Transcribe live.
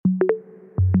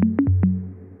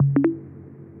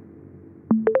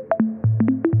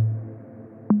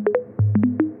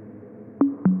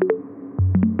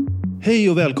Hej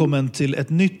och välkommen till ett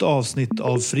nytt avsnitt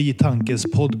av Fri Tankes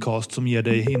podcast som ger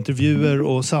dig intervjuer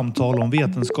och samtal om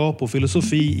vetenskap och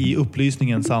filosofi i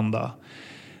upplysningens anda.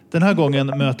 Den här gången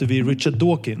möter vi Richard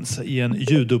Dawkins i en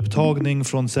ljudupptagning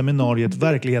från seminariet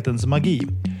Verklighetens magi,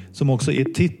 som också är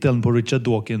titeln på Richard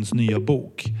Dawkins nya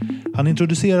bok. Han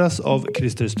introduceras av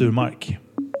Christer Sturmark.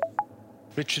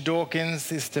 Richard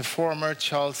Dawkins is the former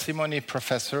Charles Simonyi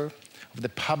Professor of the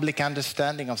Public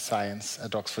Understanding of Science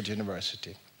at Oxford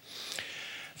University.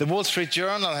 The Wall Street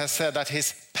Journal has said that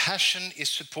his passion is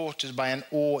supported by an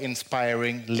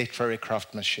awe-inspiring literary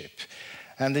craftsmanship.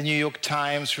 And the New York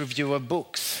Times Review of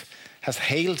Books has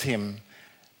hailed him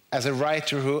as a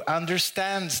writer who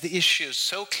understands the issues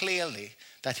so clearly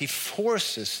that he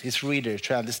forces his reader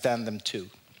to understand them too.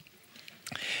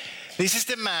 This is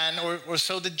the man, or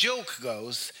so the joke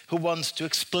goes, who wants to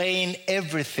explain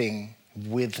everything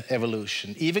with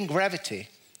evolution, even gravity.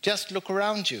 Just look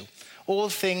around you. All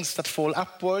things that fall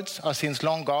upwards are since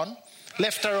long gone.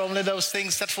 Left are only those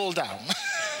things that fall down.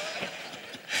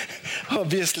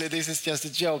 Obviously, this is just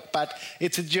a joke, but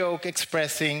it's a joke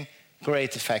expressing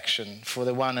great affection for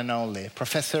the one and only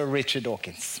Professor Richard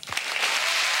Dawkins.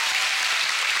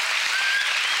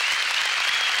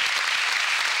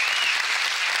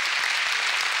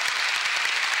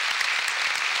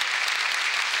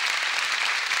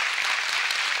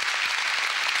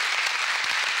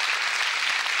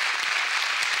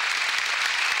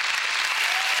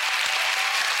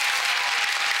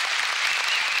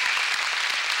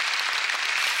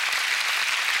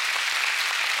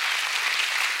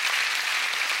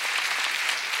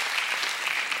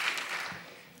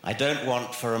 I don't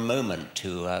want for a moment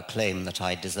to claim that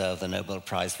I deserve the Nobel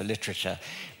Prize for Literature,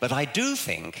 but I do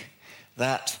think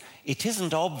that it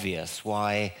isn't obvious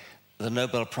why the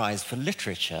Nobel Prize for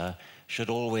Literature should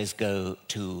always go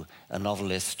to a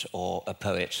novelist or a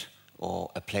poet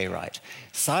or a playwright.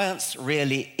 Science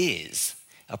really is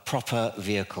a proper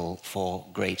vehicle for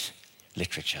great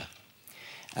literature.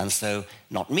 And so,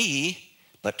 not me,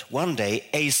 but one day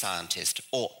a scientist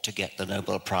ought to get the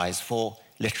Nobel Prize for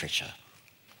Literature.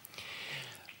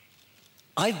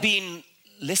 I've been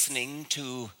listening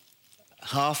to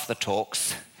half the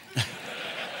talks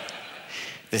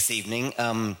this evening,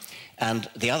 and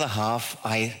the other half,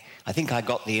 I think I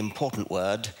got the important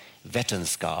word,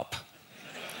 wetenskap.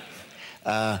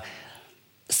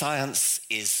 Science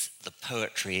is the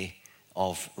poetry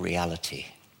of reality.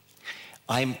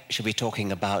 I should be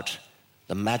talking about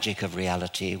the magic of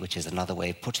reality, which is another way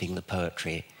of putting the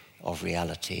poetry of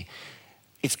reality.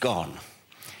 It's gone.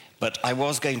 But I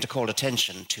was going to call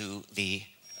attention to the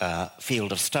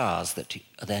field of stars.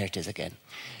 There it is again.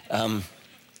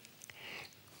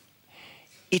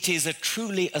 It is a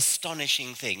truly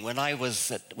astonishing thing. When I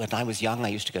was young, I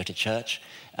used to go to church,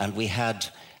 and we had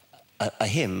a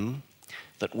hymn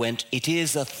that went, "It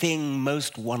is a thing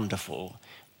most wonderful,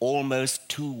 almost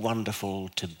too wonderful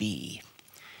to be."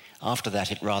 After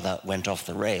that, it rather went off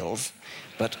the rails,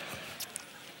 but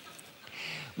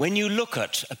when you look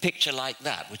at a picture like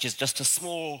that, which is just a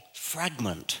small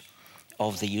fragment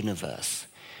of the universe,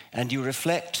 and you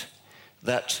reflect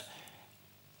that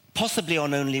possibly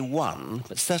on only one,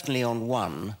 but certainly on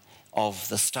one of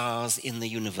the stars in the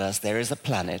universe, there is a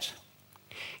planet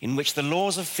in which the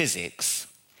laws of physics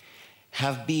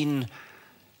have been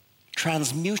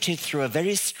transmuted through a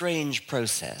very strange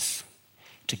process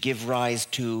to give rise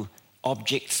to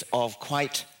objects of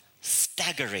quite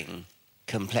staggering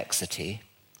complexity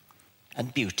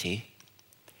and beauty,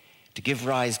 to give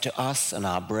rise to us and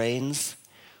our brains,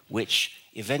 which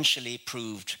eventually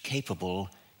proved capable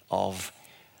of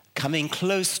coming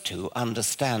close to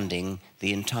understanding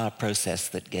the entire process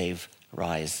that gave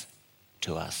rise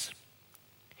to us.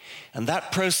 And that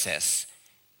process,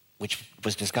 which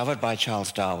was discovered by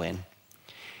Charles Darwin,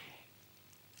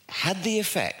 had the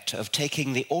effect of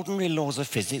taking the ordinary laws of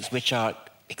physics, which are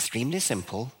extremely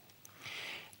simple,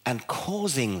 and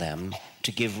causing them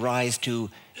to give rise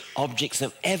to objects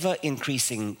of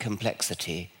ever-increasing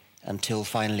complexity until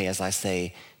finally, as I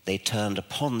say, they turned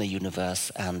upon the universe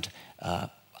and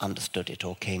understood it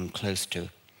or came close to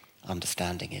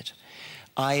understanding it.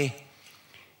 I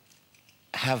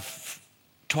have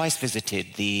twice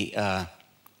visited the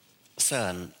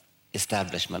CERN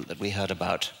establishment that we heard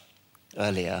about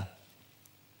earlier.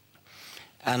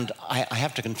 And I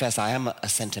have to confess, I am a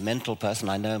sentimental person.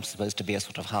 I know I'm supposed to be a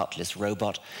sort of heartless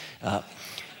robot,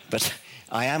 but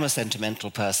I am a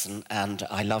sentimental person, and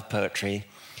I love poetry.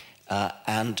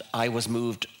 And I was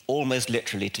moved almost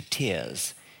literally to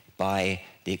tears by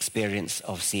the experience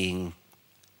of seeing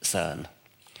CERN.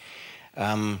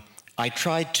 I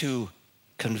tried to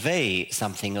convey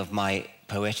something of my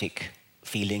poetic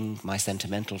feeling, my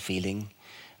sentimental feeling,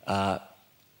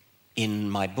 in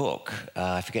my book.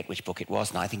 I forget which book it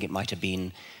was now. I think it might have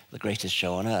been The Greatest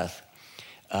Show on Earth.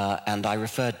 And I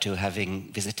referred to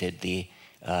having visited the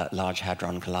Large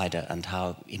Hadron Collider and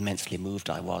how immensely moved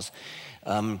I was.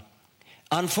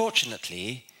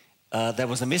 Unfortunately, there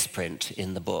was a misprint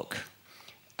in the book,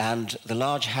 and the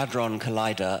Large Hadron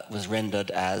Collider was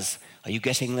rendered as, are you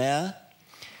getting there?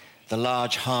 The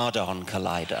Large Hard-On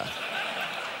Collider.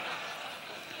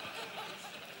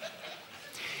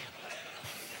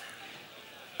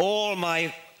 All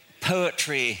my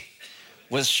poetry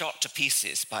was shot to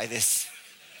pieces by this.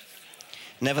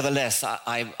 Nevertheless,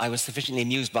 I was sufficiently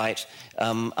amused by it.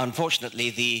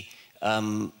 Unfortunately, the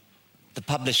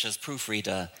publisher's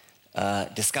proofreader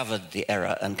discovered the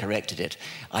error and corrected it.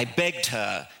 I begged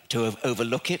her to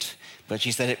overlook it, but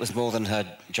she said it was more than her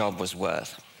job was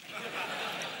worth.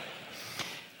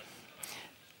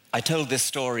 I told this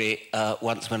story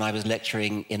once when I was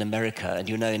lecturing in America, and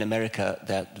you know in America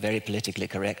they're very politically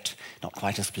correct, not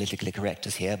quite as politically correct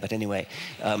as here, but anyway.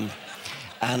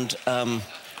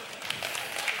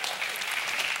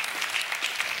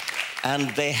 And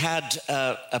they had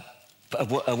a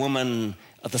woman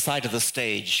at the side of the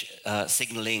stage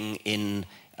signaling in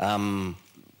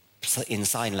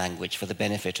sign language for the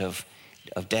benefit of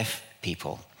deaf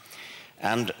people.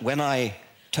 And when I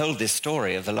told this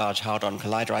story of the Large Hadron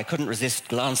Collider, I couldn't resist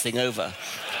glancing over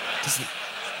to see.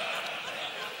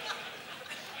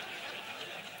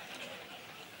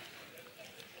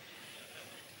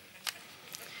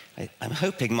 I'm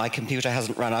hoping my computer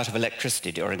hasn't run out of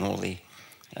electricity during all the...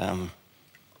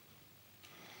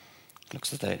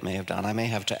 looks as though it may have done. I may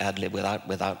have to ad-lib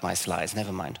without my slides.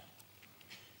 Never mind.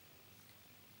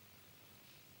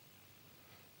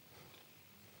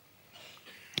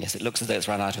 Yes, it looks as though it's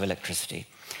run out of electricity.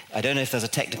 I don't know if there's a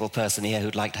technical person here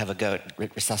who'd like to have a go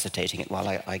at resuscitating it while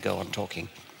I go on talking.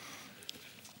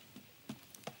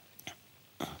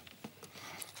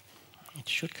 It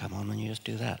should come on when you just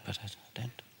do that, but I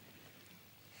don't.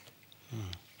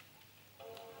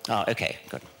 Oh, okay,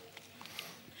 good.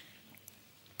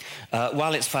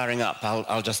 While it's firing up,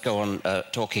 I'll just go on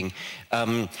talking.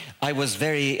 I was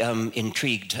very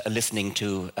intrigued listening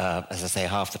to, as I say,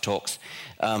 half the talks,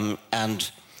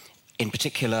 and in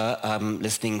particular,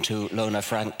 listening to Lona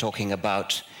Frank talking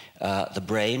about the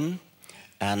brain,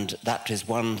 and that is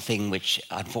one thing which,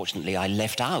 unfortunately, I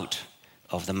left out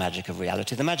of The Magic of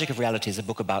Reality. The Magic of Reality is a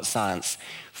book about science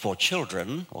for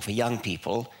children, or for young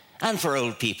people, and for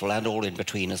old people, and all in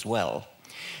between as well.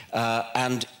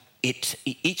 And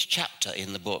each chapter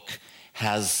in the book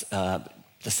has the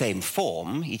same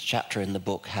form. Each chapter in the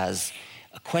book has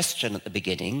a question at the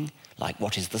beginning, like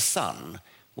what is the sun?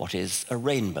 What is a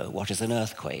rainbow? What is an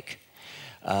earthquake?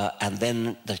 And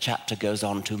then the chapter goes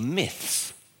on to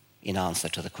myths in answer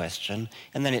to the question,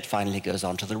 and then it finally goes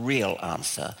on to the real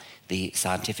answer, the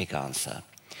scientific answer.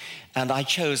 And I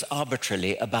chose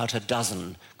arbitrarily about a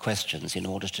dozen questions in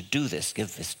order to do this,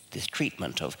 give this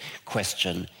treatment of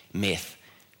question, myth,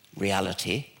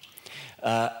 reality.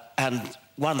 And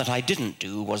one that I didn't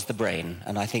do was the brain,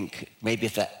 and I think maybe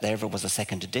if there ever was a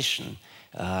second edition,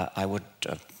 I would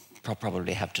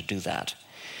probably have to do that.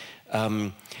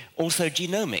 Also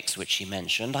genomics, which she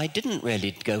mentioned. I didn't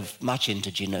really go much into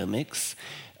genomics.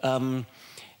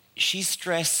 She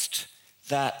stressed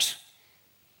that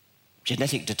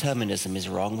genetic determinism is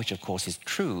wrong, which of course is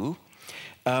true.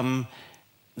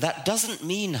 That doesn't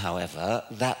mean, however,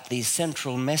 that the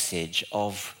central message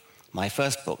of my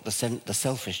first book, The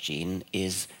Selfish Gene,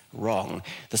 is wrong.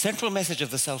 The central message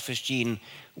of The Selfish Gene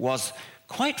was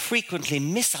quite frequently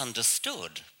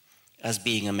misunderstood as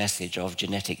being a message of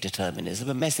genetic determinism,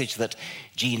 a message that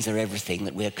genes are everything,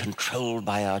 that we are controlled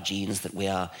by our genes, that we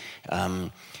are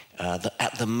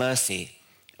at the mercy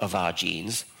of our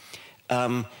genes.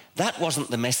 That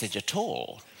wasn't the message at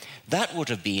all. That would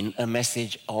have been a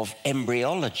message of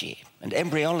embryology. And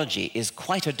embryology is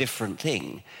quite a different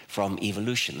thing from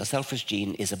evolution. The Selfish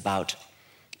Gene is about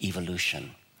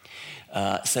evolution.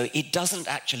 So it doesn't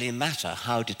actually matter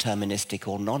how deterministic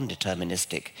or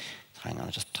non-deterministic. Hang on,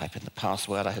 I'll just type in the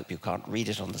password. I hope you can't read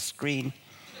it on the screen.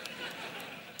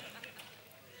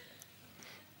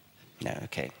 No,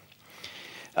 okay.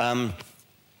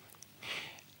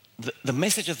 The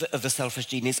message of the Selfish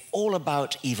Gene is all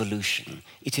about evolution.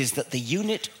 It is that the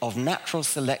unit of natural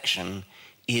selection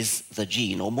is the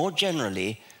gene, or more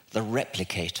generally, the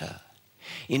replicator.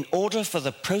 In order for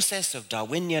the process of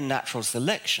Darwinian natural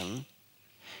selection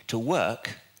to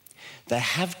work, there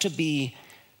have to be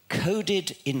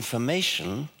coded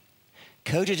information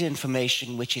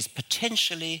which is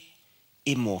potentially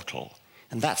immortal.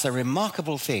 And that's a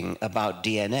remarkable thing about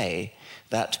DNA,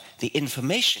 that the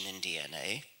information in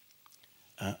DNA...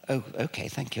 okay,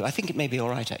 thank you. I think it may be all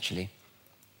right, actually.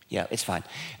 Yeah, it's fine.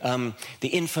 The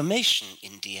information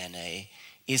in DNA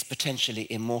is potentially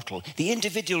immortal. The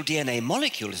individual DNA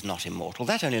molecule is not immortal.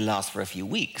 That only lasts for a few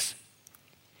weeks.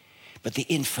 But the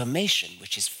information,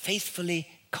 which is faithfully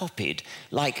copied,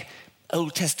 like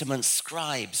Old Testament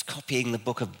scribes copying the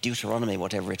book of Deuteronomy,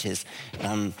 whatever it is,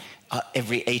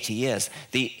 every 80 years,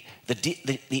 the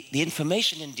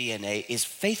information in DNA is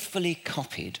faithfully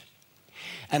copied.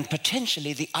 And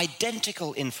potentially the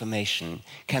identical information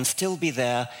can still be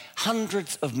there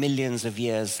hundreds of millions of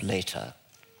years later.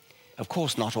 Of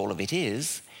course, not all of it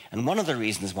is. And one of the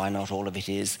reasons why not all of it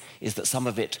is that some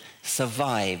of it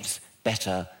survives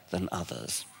better than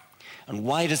others. And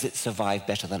why does it survive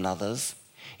better than others?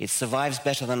 It survives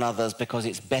better than others because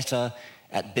it's better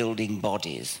at building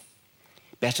bodies,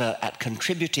 better at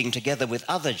contributing together with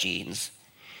other genes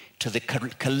to the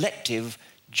collective,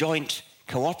 joint,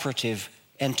 cooperative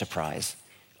enterprise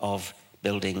of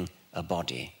building a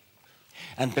body.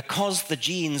 And because the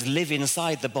genes live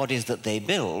inside the bodies that they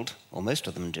build, or most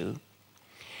of them do,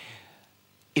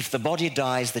 if the body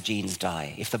dies, the genes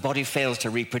die. If the body fails to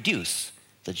reproduce,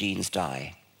 the genes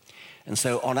die. And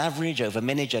so on average, over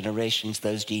many generations,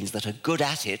 those genes that are good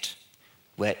at it,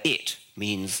 where it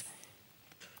means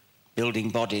building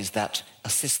bodies that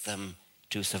assist them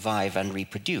to survive and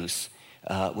reproduce,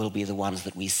 will be the ones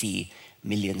that we see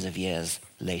millions of years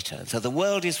later. So the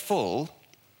world is full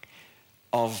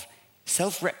of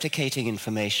self-replicating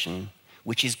information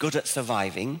which is good at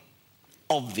surviving,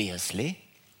 obviously,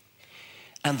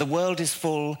 and the world is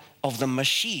full of the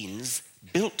machines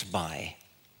built by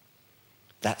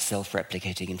that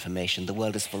self-replicating information. The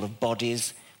world is full of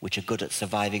bodies which are good at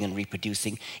surviving and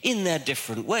reproducing in their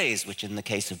different ways, which in the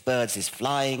case of birds is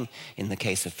flying, in the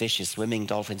case of fish is swimming,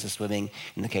 dolphins are swimming,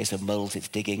 in the case of moles it's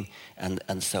digging,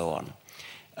 and so on.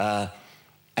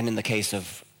 And in the case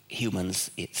of humans,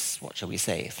 it's, what shall we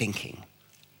say, thinking.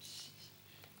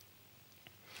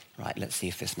 Right, let's see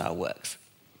if this now works.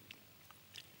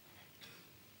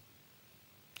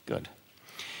 Good.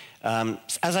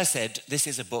 As I said, this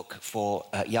is a book for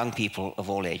young people of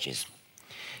all ages.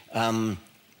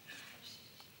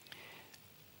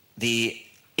 The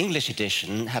English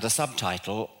edition had a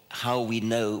subtitle, How We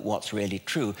Know What's Really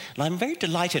True. And I'm very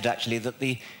delighted, actually, that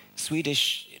the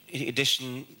Swedish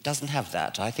edition doesn't have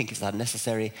that. I think it's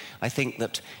unnecessary. I think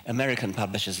that American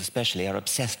publishers especially are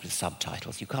obsessed with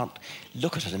subtitles. You can't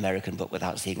look at an American book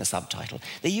without seeing a subtitle.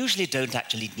 They usually don't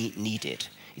actually need it.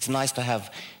 It's nice to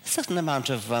have a certain amount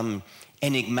of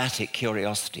enigmatic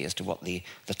curiosity as to what the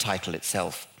title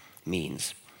itself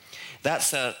means.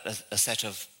 That's a set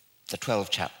of the 12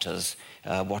 chapters.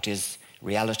 What is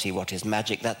reality, what is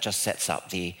magic? That just sets up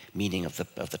the meaning of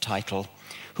the title.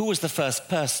 Who was the first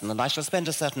person? And I shall spend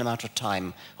a certain amount of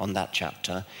time on that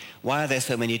chapter. Why are there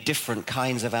so many different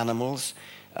kinds of animals?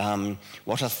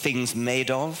 What are things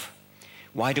made of?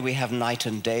 Why do we have night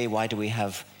and day? Why do we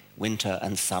have winter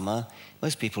and summer?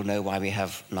 Most people know why we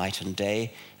have night and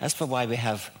day. As for why we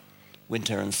have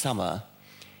winter and summer,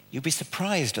 you'd be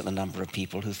surprised at the number of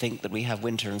people who think that we have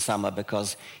winter and summer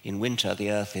because in winter the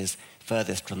Earth is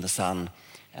furthest from the sun,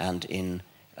 and in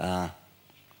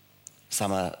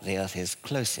summer the Earth is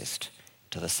closest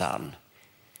to the sun.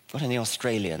 Got any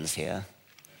Australians here?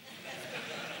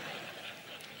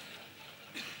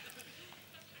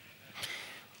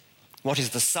 What is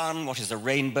the sun? What is a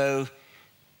rainbow?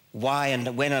 Why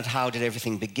and when and how did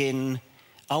everything begin?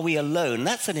 Are we alone?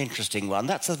 That's an interesting one.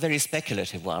 That's a very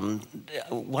speculative one,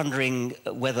 wondering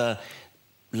whether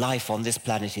life on this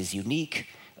planet is unique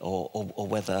or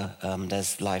whether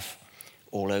there's life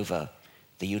all over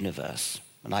the universe.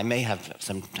 And I may have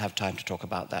time to talk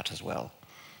about that as well.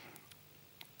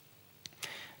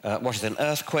 What is an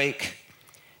earthquake?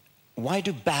 Why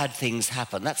do bad things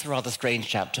happen? That's a rather strange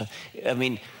chapter. I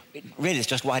mean, really, it's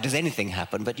just why does anything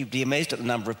happen? But you'd be amazed at the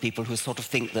number of people who sort of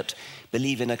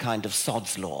believe in a kind of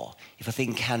sod's law. If a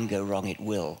thing can go wrong, it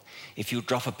will. If you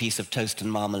drop a piece of toast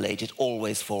and marmalade, it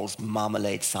always falls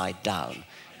marmalade side down.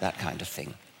 That kind of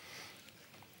thing.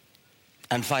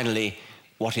 And finally,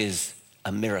 what is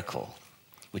a miracle?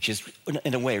 Which is,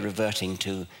 in a way, reverting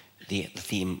to the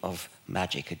theme of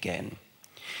magic again.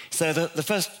 So the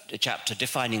first chapter,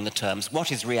 defining the terms,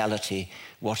 what is reality,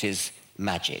 what is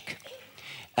magic?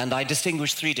 And I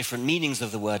distinguish three different meanings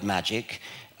of the word magic.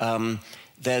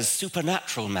 There's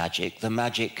supernatural magic, the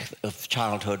magic of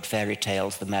childhood fairy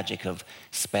tales, the magic of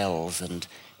spells and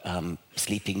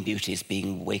sleeping beauties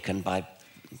being wakened by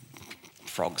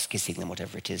frogs kissing them,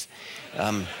 whatever it is.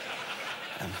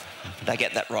 Did I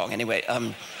get that wrong? Anyway,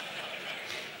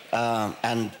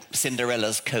 and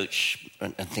Cinderella's coach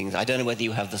and things. I don't know whether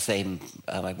you have the same.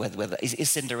 Is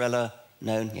Cinderella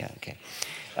known? Yeah, okay.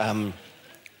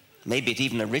 Maybe it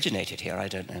even originated here. I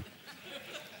don't know.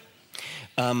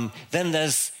 Then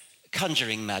there's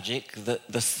conjuring magic,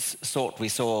 the sort we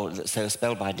saw so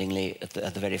spellbindingly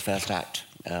at the very first act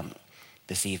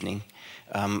this evening.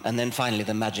 And then finally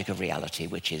the magic of reality,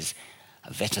 which is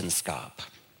wetenskap.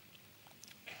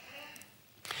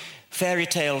 Fairy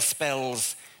tale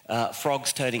spells,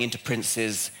 frogs turning into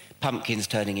princes, pumpkins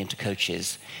turning into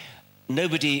coaches.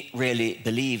 Nobody really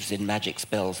believes in magic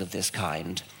spells of this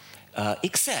kind,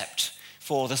 except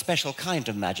for the special kind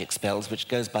of magic spells which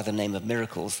goes by the name of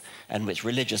miracles and which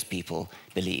religious people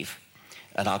believe.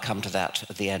 And I'll come to that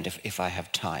at the end if I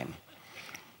have time.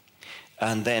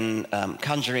 And then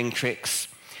conjuring tricks.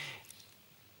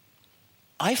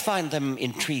 I find them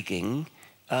intriguing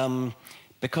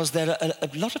because there are a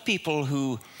lot of people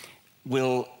who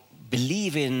will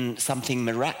believe in something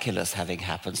miraculous having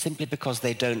happened simply because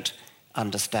they don't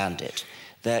understand it.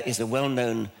 There is a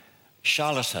well-known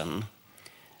charlatan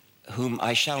whom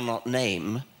I shall not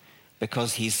name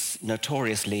because he's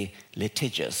notoriously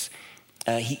litigious.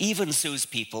 He even sues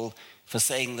people for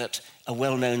saying that a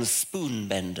well-known spoon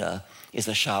bender is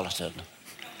a charlatan.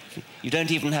 You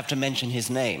don't even have to mention his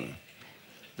name,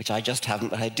 which I just haven't,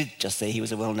 but I did just say he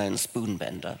was a well-known spoon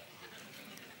bender.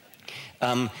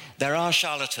 There are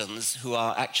charlatans who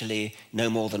are actually no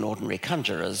more than ordinary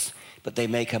conjurers, but they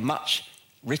make a much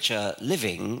richer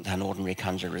living than ordinary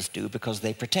conjurers do because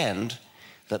they pretend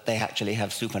that they actually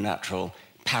have supernatural,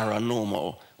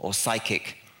 paranormal, or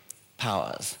psychic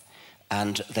powers.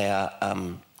 And they're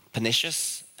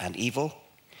pernicious and evil.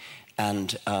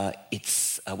 And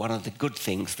it's one of the good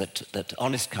things that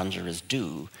honest conjurers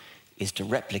do is to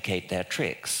replicate their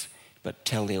tricks, but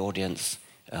tell the audience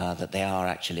that they are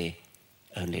actually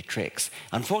only tricks.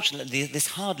 Unfortunately, this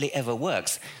hardly ever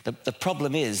works. The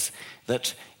problem is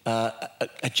that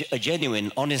a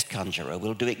genuine, honest conjurer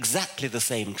will do exactly the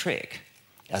same trick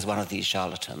as one of these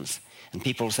charlatans. And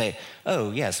people say,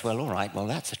 oh, yes, well, all right, well,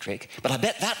 that's a trick. But I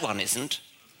bet that one isn't.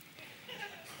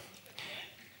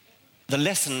 The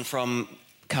lesson from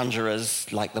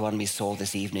conjurers, like the one we saw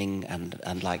this evening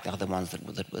and like the other ones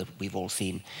that we've all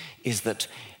seen, is that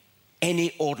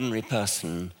any ordinary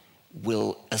person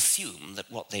will assume that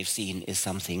what they've seen is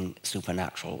something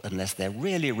supernatural unless they're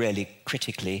really, really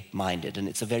critically minded. And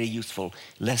it's a very useful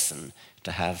lesson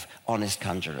to have honest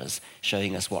conjurers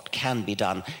showing us what can be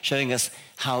done, showing us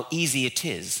how easy it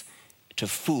is to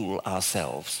fool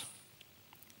ourselves.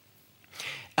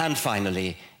 And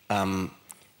finally, the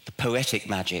poetic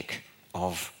magic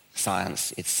of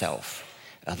science itself,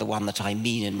 the one that I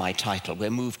mean in my title.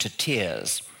 We're moved to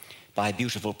tears by a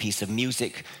beautiful piece of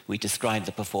music. We describe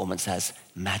the performance as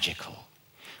magical.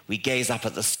 We gaze up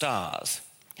at the stars,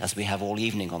 as we have all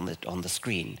evening on the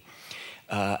screen,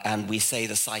 and we say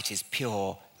the sight is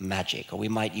pure magic, or we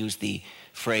might use the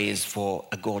phrase for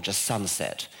a gorgeous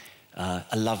sunset, a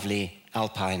lovely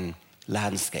alpine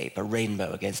landscape, a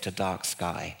rainbow against a dark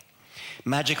sky.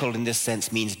 Magical in this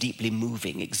sense means deeply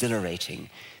moving, exhilarating,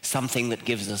 something that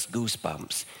gives us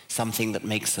goosebumps, something that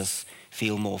makes us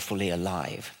feel more fully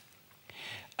alive.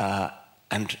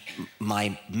 And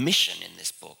my mission in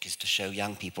this book is to show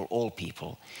young people, all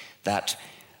people, that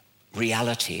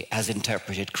reality, as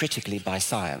interpreted critically by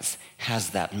science,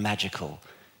 has that magical,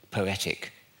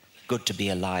 poetic, good to be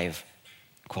alive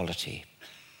quality.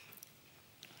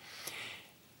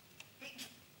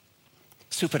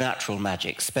 Supernatural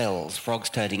magic, spells, frogs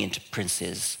turning into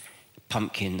princes,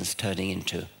 pumpkins turning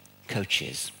into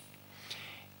coaches.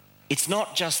 It's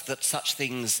not just that such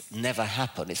things never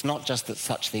happen. It's not just that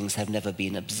such things have never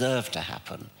been observed to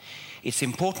happen. It's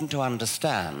important to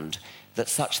understand that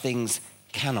such things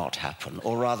cannot happen,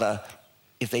 or rather,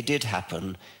 if they did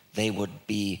happen, they would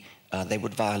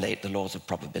violate the laws of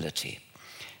probability.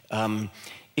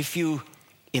 If you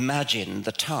imagine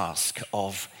the task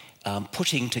of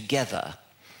putting together,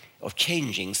 of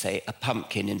changing, say, a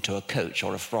pumpkin into a coach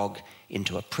or a frog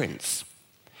into a prince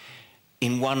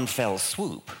in one fell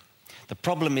swoop, the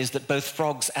problem is that both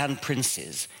frogs and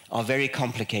princes are very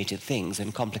complicated things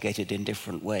and complicated in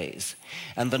different ways.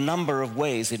 And the number of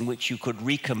ways in which you could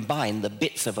recombine the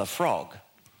bits of a frog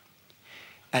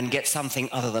and get something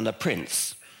other than a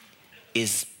prince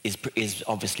is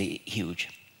obviously huge.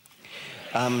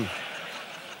 Or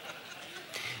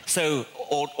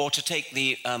to take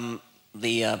the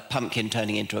pumpkin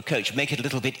turning into a coach, make it a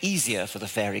little bit easier for the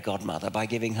fairy godmother by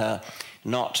giving her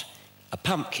not a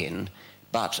pumpkin,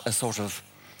 but a sort of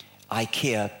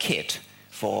IKEA kit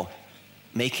for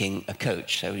making a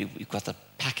coach. So you've got the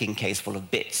packing case full of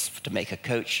bits to make a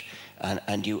coach,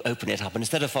 and you open it up, and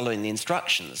instead of following the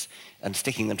instructions and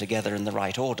sticking them together in the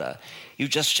right order, you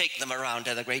just shake them around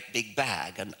in a great big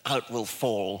bag, and out will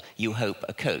fall, you hope,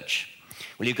 a coach.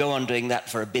 Well, you go on doing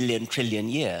that for 1 billion trillion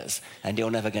years, and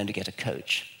you're never going to get a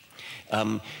coach.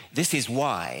 This is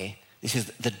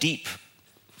the deep,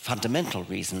 fundamental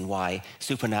reason why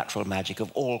supernatural magic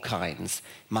of all kinds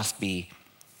must be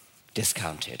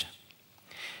discounted.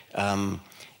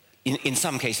 In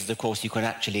some cases, of course, you can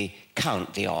actually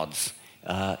count the odds.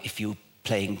 If you're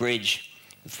playing bridge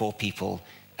with 4 people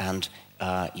and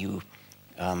you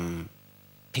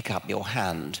pick up your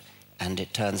hand and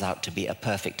it turns out to be a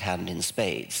perfect hand in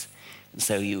spades. And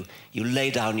so you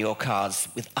lay down your cards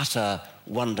with utter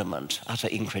wonderment, utter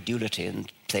incredulity,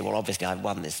 and say, well, obviously I've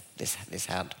won this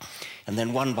hand. And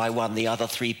then one by one, the other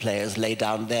 3 players lay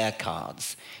down their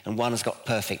cards. And one's got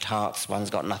perfect hearts, one's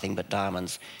got nothing but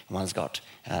diamonds, and one's got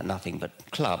nothing but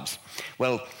clubs.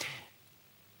 Well,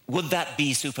 would that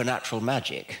be supernatural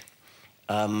magic?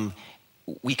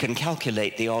 We can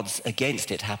calculate the odds against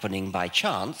it happening by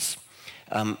chance,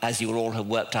 as you will all have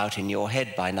worked out in your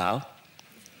head by now.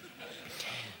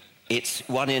 It's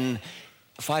 1 in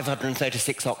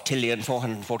 536 octillion,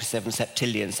 447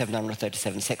 septillion,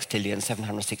 737 sextillion,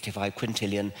 765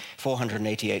 quintillion,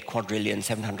 488 quadrillion,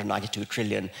 792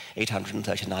 trillion,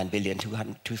 839 billion,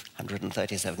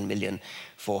 237 million,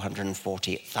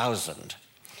 440,000.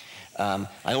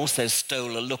 I also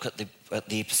stole a look at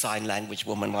the sign language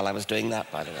woman while I was doing that,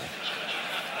 by the way.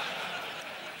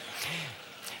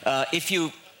 If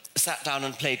you sat down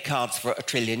and played cards for 1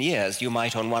 trillion years, you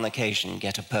might on one occasion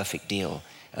get a perfect deal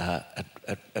at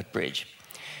bridge.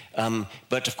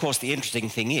 But of course the interesting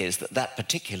thing is that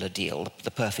particular deal,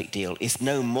 the perfect deal, is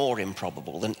no more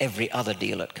improbable than every other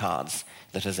deal at cards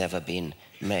that has ever been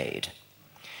made.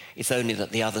 It's only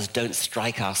that the others don't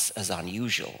strike us as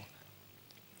unusual.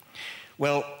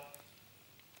 Well,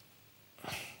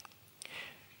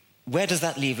 where does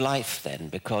that leave life then?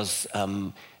 Because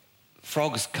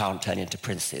frogs can't turn into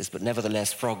princes, but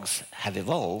nevertheless frogs have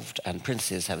evolved and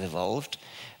princes have evolved,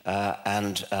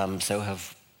 and so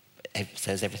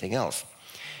has everything else.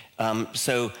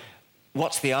 So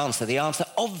what's the answer? The answer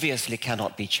obviously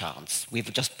cannot be chance.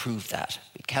 We've just proved that.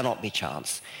 It cannot be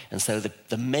chance. And so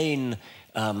the main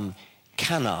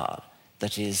canard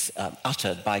that is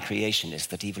uttered by creationists,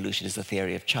 that evolution is the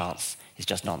theory of chance, is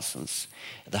just nonsense.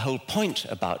 The whole point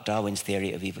about Darwin's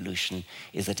theory of evolution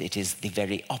is that it is the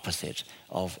very opposite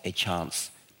of a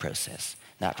chance process.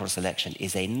 Natural selection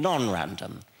is a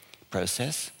non-random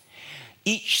process.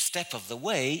 Each step of the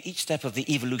way, each step of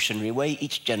the evolutionary way,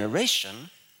 each generation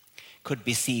could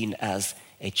be seen as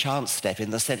a chance step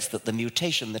in the sense that the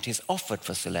mutation that is offered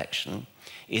for selection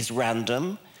is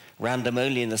random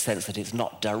only in the sense that it's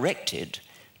not directed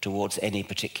towards any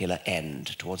particular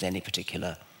end, towards any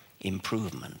particular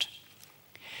improvement.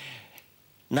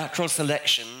 Natural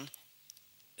selection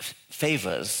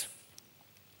favors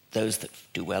those that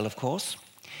do well, of course,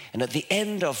 and at the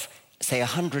end of, say,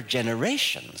 100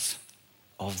 generations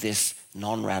of this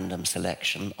non-random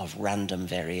selection, of random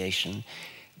variation,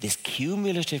 this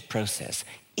cumulative process,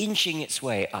 inching its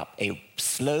way up a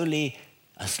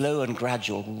slow and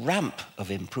gradual ramp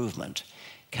of improvement,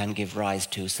 can give rise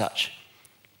to such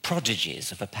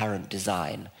prodigies of apparent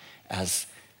design as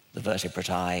the vertebrate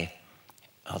eye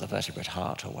or the vertebrate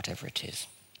heart or whatever it is.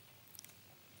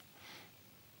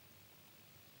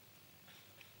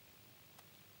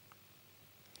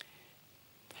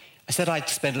 I said I'd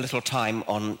spend a little time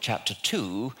on chapter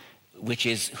 2, which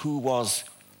is who was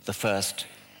the first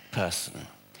person.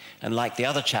 And like the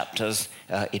other chapters,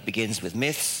 it begins with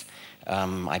myths.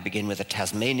 I begin with a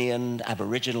Tasmanian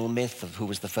Aboriginal myth of who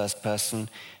was the first person,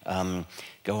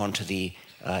 go on to the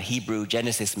Hebrew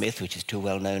Genesis myth, which is too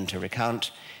well known to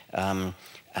recount, and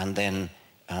then,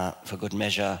 for good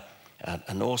measure,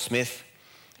 a Norse myth.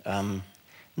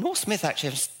 Norse myth, actually,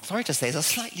 I'm sorry to say, is a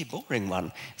slightly boring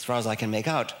one, as far as I can make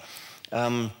out.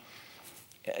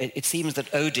 It seems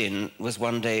that Odin was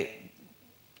one day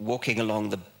walking along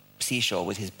the seashore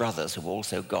with his brothers, who were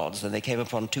also gods, and they came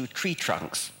upon 2 tree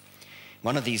trunks.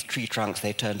 One of these tree trunks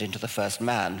they turned into the first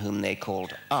man, whom they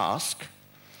called Ask.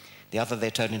 The other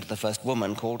they turned into the first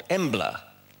woman, called Embla.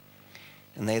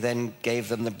 And they then gave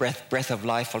them the breath of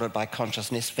life, followed by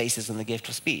consciousness, faces, and the gift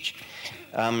of speech.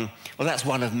 Well, that's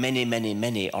one of many, many,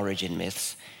 many origin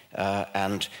myths.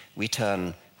 And we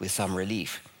turn with some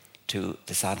relief to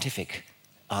the scientific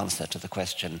answer to the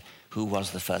question, who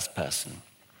was the first person?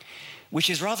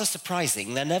 Which is rather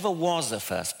surprising. There never was a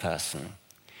first person,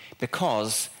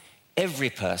 because every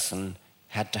person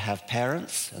had to have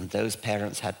parents, and those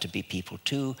parents had to be people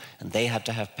too, and they had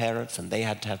to have parents, and they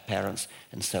had to have parents,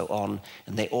 and so on.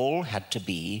 And they all had to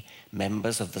be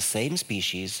members of the same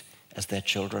species as their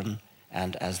children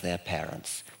and as their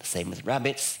parents. The same with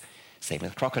rabbits, same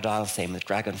with crocodiles, same with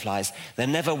dragonflies. There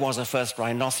never was a first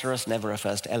rhinoceros, never a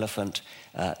first elephant,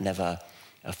 never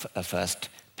a first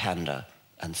panda,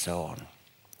 and so on.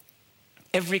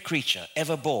 Every creature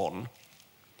ever born,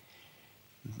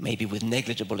 maybe with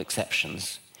negligible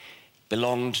exceptions,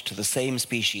 belonged to the same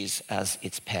species as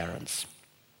its parents.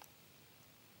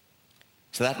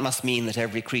 So that must mean that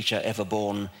every creature ever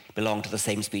born belonged to the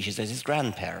same species as his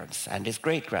grandparents, and his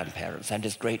great-grandparents, and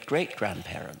his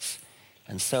great-great-grandparents,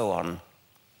 and so on,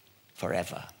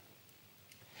 forever.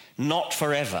 Not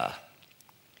forever.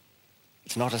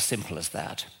 It's not as simple as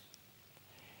that.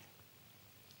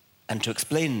 And to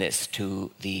explain this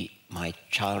to my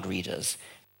child readers,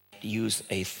 use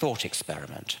a thought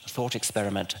experiment,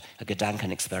 a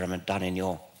Gedanken experiment done in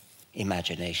your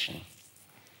imagination.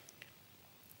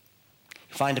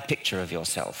 Find a picture of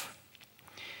yourself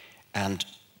and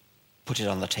put it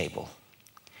on the table.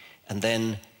 And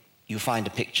then you find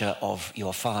a picture of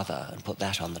your father and put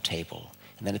that on the table.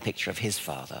 And then a picture of his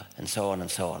father, and so on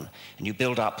and so on. And you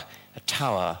build up a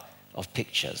tower of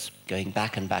pictures, going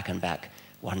back and back and back,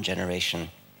 one generation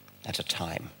at a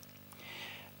time.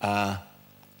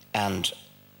 And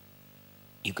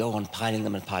you go on piling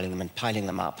them and piling them and piling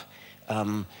them up.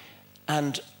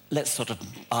 And let's sort of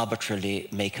arbitrarily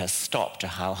make a stop to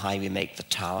how high we make the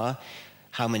tower.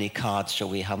 How many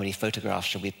photographs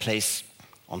shall we place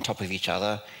on top of each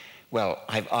other? Well,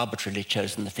 I've arbitrarily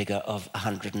chosen the figure of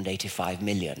 185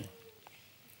 million.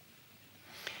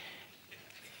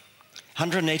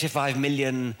 185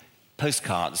 million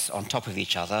postcards on top of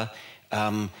each other.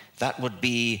 That would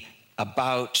be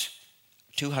about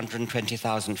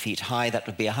 220,000 feet high. That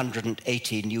would be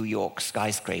 180 New York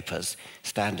skyscrapers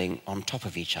standing on top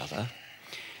of each other.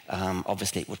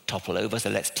 Obviously, it would topple over, so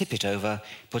let's tip it over,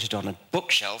 put it on a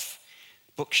bookshelf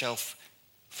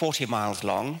 40 miles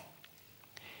long,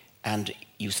 and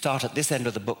you start at this end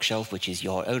of the bookshelf, which is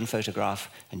your own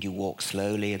photograph, and you walk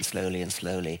slowly and slowly and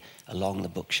slowly along the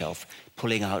bookshelf,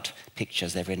 pulling out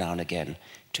pictures every now and again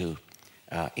to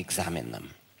examine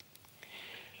them.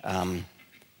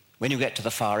 When you get to the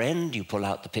far end, you pull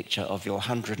out the picture of your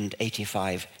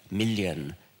 185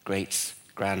 million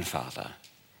great-grandfather.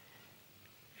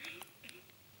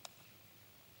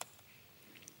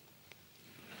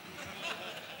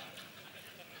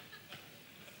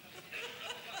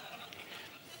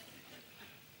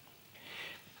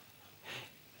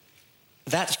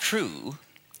 That's true,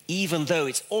 even though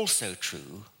it's also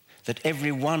true that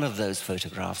every one of those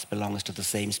photographs belongs to the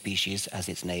same species as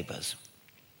its neighbors.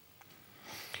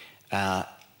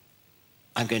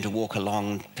 I'm going to walk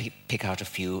along, pick out a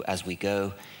few as we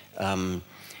go. Well,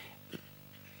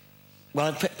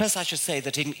 first I should say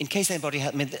that in case anybody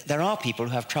there are people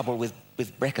who have trouble with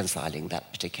reconciling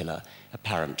that particular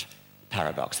apparent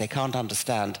paradox. They can't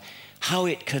understand how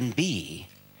it can be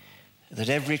that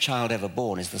every child ever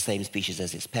born is the same species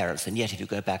as its parents, and yet if you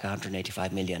go back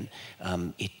 185 million,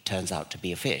 it turns out to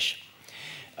be a fish.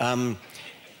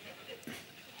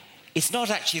 It's not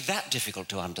actually that difficult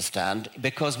to understand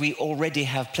because we already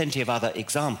have plenty of other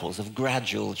examples of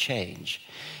gradual change.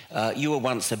 You were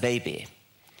once a baby,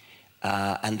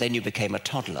 and then you became a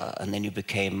toddler, and then you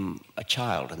became a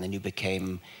child, and then you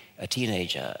became a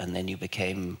teenager, and then you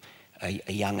became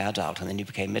a young adult, and then you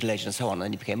became middle-aged and so on, and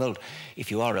then you became old, if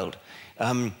you are old.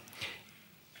 And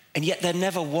yet there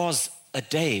never was a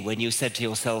day when you said to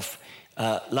yourself,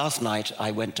 last night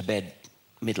I went to bed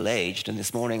middle-aged, and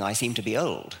this morning I seem to be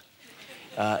old.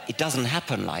 It doesn't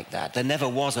happen like that. There never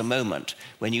was a moment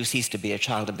when you ceased to be a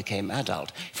child and became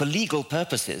adult. For legal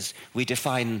purposes, we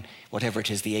define whatever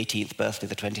it is, the 18th birthday,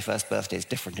 the 21st birthday is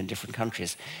different in different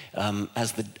countries,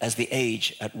 as the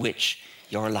age at which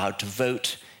you're allowed to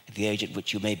vote, the age at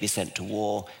which you may be sent to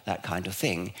war, that kind of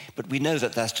thing. But we know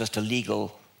that that's just a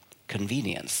legal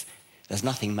convenience. There's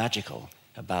nothing magical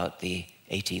about the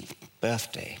 18th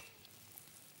birthday.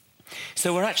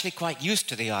 So we're actually quite used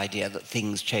to the idea that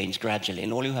things change gradually,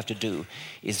 and all you have to do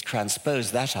is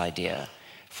transpose that idea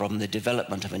from the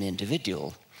development of an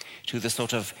individual to the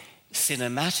sort of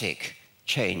cinematic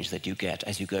change that you get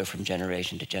as you go from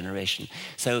generation to generation.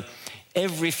 So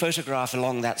every photograph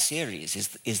along that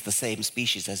series is the same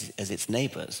species as its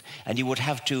neighbors, and you would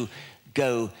have to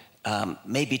go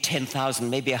maybe 10,000,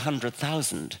 maybe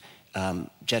 100,000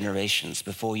 generations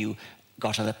before you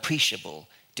got an appreciable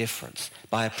difference.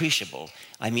 By appreciable,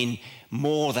 I mean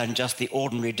more than just the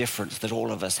ordinary difference that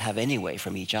all of us have anyway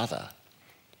from each other.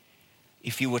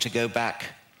 If you were to go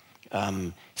back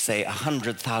say,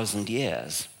 100,000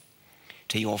 years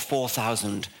to your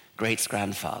 4,000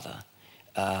 great-grandfather,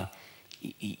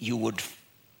 you would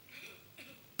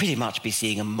pretty much be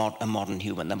seeing a modern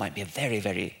human. There might be a very,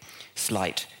 very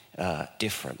slight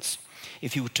difference.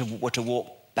 If you were to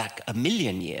walk back 1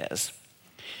 million years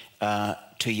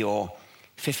to your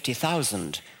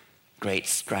 50,000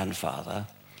 great-grandfather,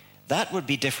 that would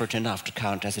be different enough to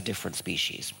count as a different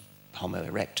species, Homo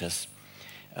erectus,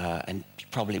 and you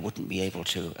probably wouldn't be able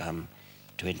to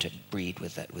interbreed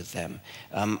with them.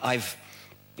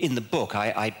 In the book,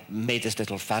 I made this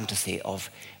little fantasy of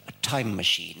a time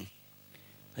machine.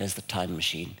 There's the time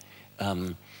machine.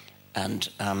 And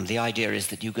the idea is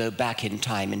that you go back in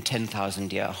time in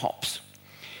 10,000-year hops.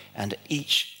 And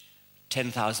each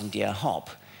 10,000-year hop,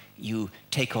 you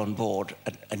take on board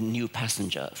a new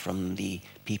passenger from the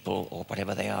people or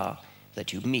whatever they are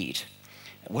that you meet.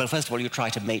 Well, first of all, you try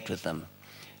to mate with them.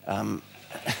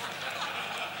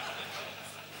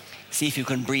 See if you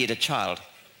can breed a child.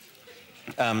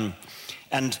 And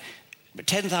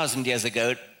 10,000 years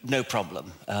ago, no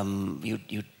problem.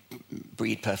 You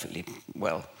breed perfectly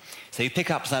well. So you pick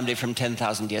up somebody from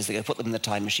 10,000 years ago, put them in the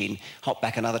time machine, hop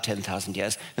back another 10,000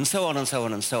 years, and so on and so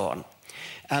on and so on.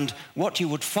 And what you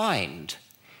would find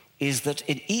is that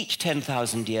in each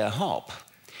 10,000-year hop,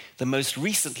 the most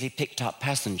recently picked up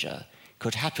passenger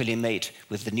could happily mate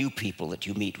with the new people that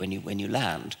you meet when you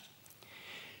land.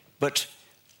 But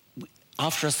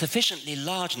after a sufficiently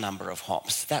large number of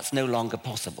hops, that's no longer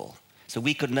possible. So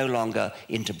we could no longer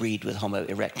interbreed with Homo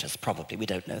erectus, probably. We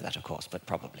don't know that, of course, but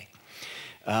probably.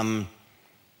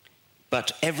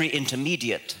 But every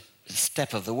intermediate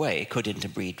step of the way could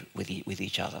interbreed with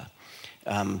each other.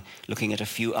 Looking at a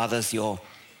few others, your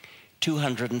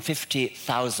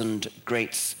 250,000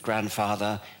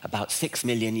 great-grandfather, about 6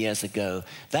 million years ago,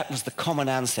 that was the common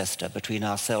ancestor between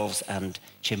ourselves and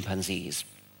chimpanzees.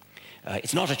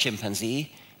 It's not a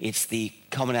chimpanzee, it's the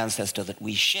common ancestor that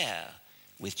we share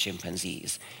with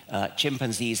chimpanzees.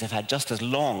 Chimpanzees have had just as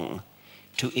long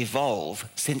to evolve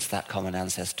since that common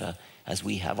ancestor as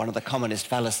we have. One of the commonest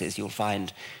fallacies you'll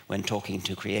find when talking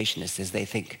to creationists is they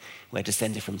think we're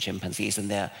descended from chimpanzees and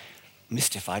they're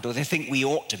mystified, or they think we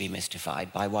ought to be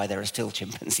mystified by why there are still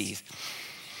chimpanzees.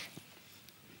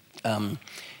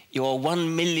 Your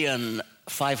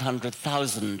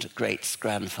 1,500,000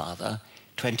 great-grandfather,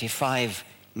 25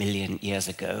 million years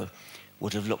ago,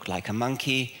 would have looked like a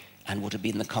monkey and would have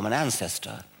been the common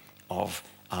ancestor of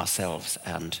ourselves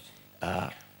and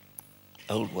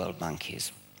old world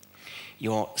monkeys.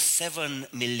 Your 7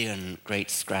 million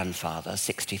great-grandfather,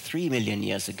 63 million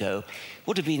years ago,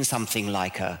 would have been something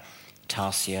like a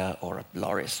tarsier or a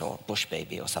loris or bush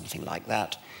baby or something like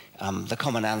that, the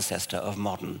common ancestor of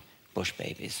modern bush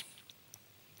babies.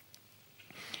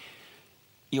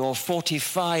 Your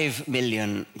 45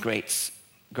 million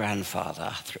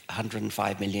great-grandfather,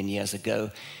 105 million years ago,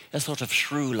 a sort of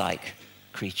shrew-like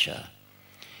creature.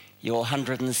 Your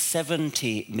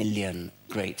 170 million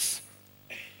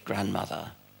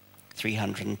great-grandmother,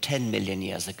 310 million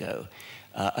years ago,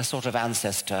 a sort of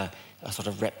ancestor, a sort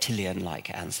of reptilian-like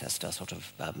ancestor, a sort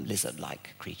of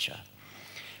lizard-like creature.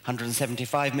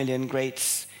 175 million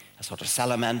greats, a sort of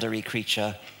salamander-y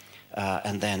creature,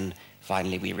 and then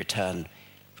finally we return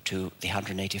to the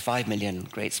 185 million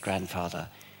great-grandfather,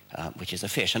 which is a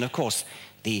fish. And of course,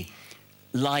 the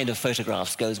line of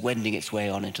photographs goes wending its way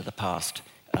on into the past,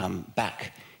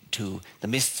 back to the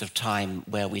mists of time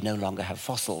where we no longer have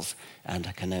fossils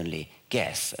and can only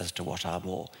guess as to what our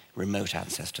more remote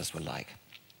ancestors were like.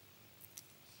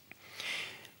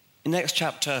 In the next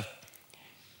chapter,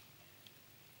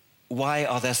 why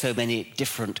are there so many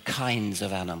different kinds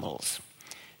of animals?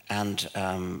 And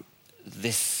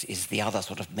this is the other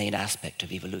sort of main aspect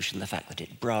of evolution, the fact that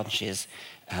it branches,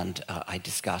 and I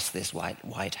discuss this, why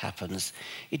it happens.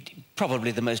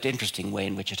 Probably the most interesting way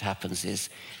in which it happens is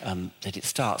that it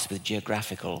starts with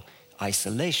geographical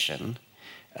isolation,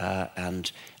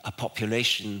 and a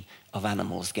population of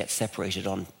animals gets separated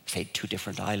on, say, 2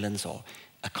 different islands, or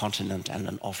a continent and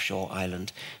an offshore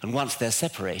island. And once they're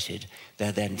separated,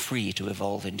 they're then free to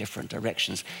evolve in different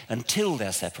directions. Until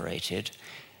they're separated,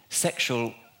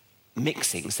 sexual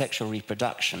mixing, sexual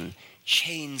reproduction,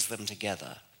 chains them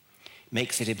together,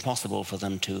 makes it impossible for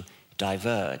them to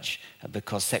diverge,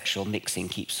 because sexual mixing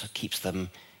keeps them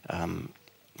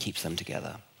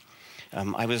together.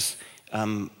 I was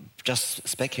just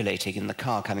speculating in the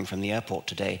car coming from the airport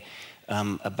today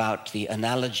about the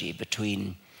analogy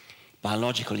between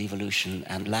biological evolution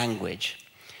and language,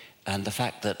 and the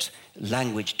fact that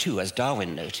language too, as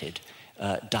Darwin noted,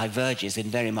 diverges in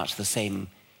very much the same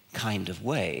kind of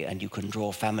way, and you can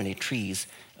draw family trees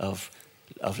of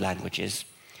of languages.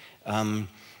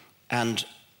 And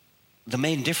the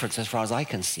main difference, as far as I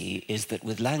can see, is that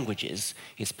with languages,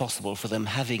 it's possible for them,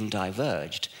 having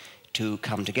diverged, to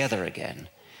come together again.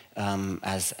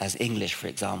 As English, for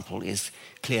example, is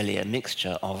clearly a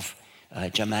mixture of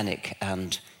Germanic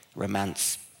and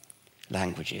Romance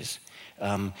languages.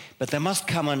 But there must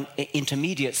come an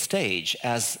intermediate stage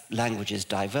as languages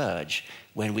diverge,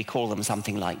 when we call them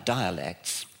something like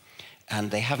dialects,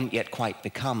 and they haven't yet quite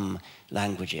become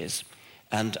languages.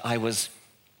 And I was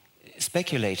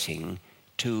speculating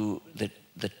to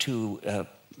the two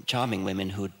charming women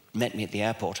who had met me at the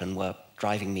airport and were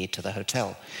driving me to the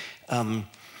hotel,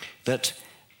 that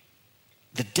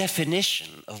the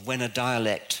definition of when a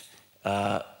dialect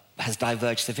has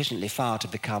diverged sufficiently far to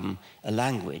become a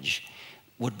language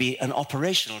would be an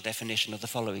operational definition of the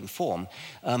following form.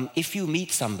 If you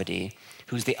meet somebody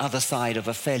who's the other side of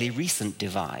a fairly recent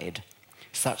divide,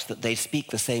 such that they speak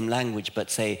the same language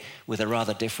but, say, with a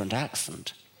rather different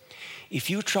accent, if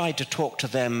you tried to talk to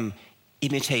them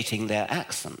imitating their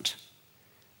accent,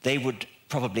 they would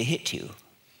probably hit you,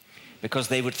 because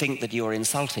they would think that you're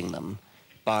insulting them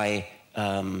by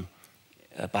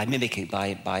mimicking,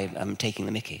 by taking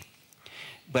the mickey.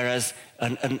 Whereas,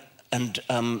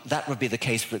 that would be the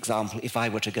case, for example, if I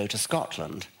were to go to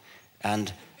Scotland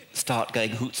and start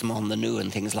going hoots on the new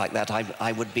and things like that.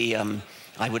 I would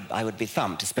be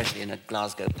thumped, especially in a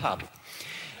Glasgow pub.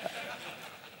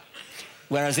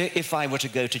 Whereas if I were to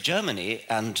go to Germany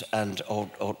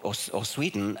or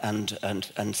Sweden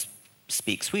and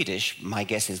speak Swedish, my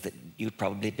guess is that you'd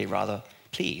probably be rather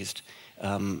pleased.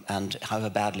 And however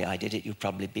badly I did it, you'd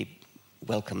probably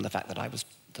welcome the fact that I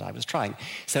was trying.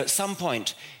 So at some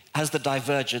point, as the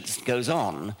divergence goes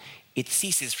on, it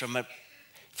ceases from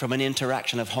an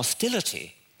interaction of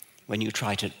hostility when you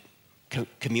try to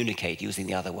communicate using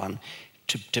the other one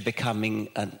to becoming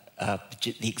the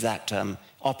exact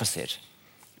opposite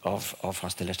of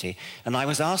hostility. And I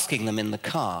was asking them in the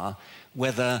car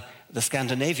whether the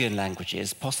Scandinavian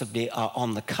languages possibly are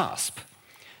on the cusp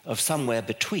of somewhere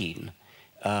between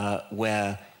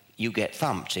where you get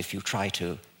thumped if you try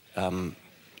to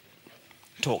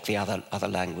talk the other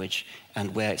language,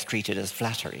 and where it's treated as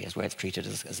flattery, where it's treated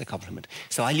as a compliment.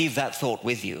 So I leave that thought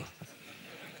with you.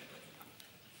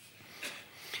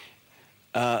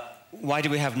 Why do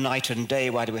we have night and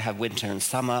day? Why do we have winter and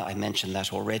summer? I mentioned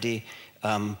that already.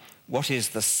 What is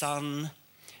the sun?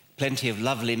 Plenty of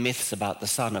lovely myths about the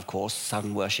sun, of course,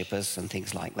 sun worshippers and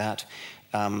things like that.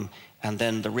 And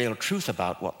then the real truth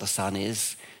about what the sun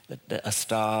is, that a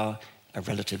star, a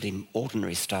relatively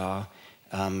ordinary star.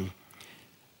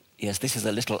 Yes, this is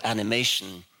a little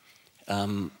animation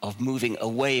of moving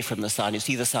away from the sun. You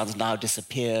see the sun's now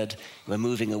disappeared. We're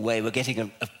moving away. We're getting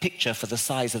a picture for the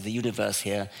size of the universe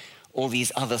here. All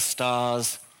these other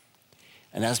stars.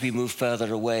 And as we move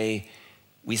further away,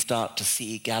 we start to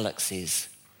see galaxies.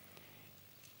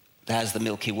 There's the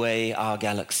Milky Way, our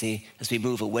galaxy. As we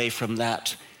move away from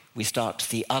that, we start to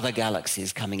see other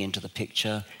galaxies coming into the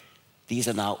picture. These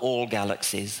are now all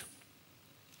galaxies.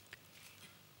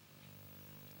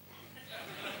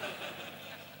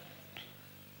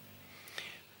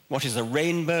 What is a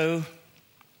rainbow?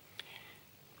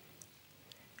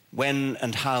 When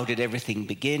and how did everything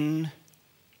begin?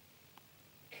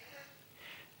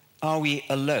 Are we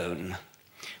alone?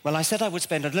 Well, I said I would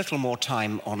spend a little more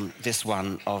time on this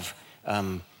one of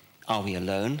Are We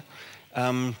Alone?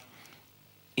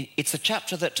 It's a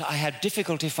chapter that I had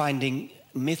difficulty finding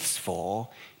myths for,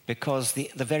 because the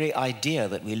very idea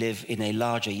that we live in a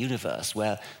larger universe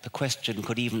where the question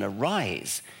could even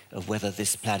arise of whether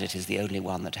this planet is the only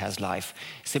one that has life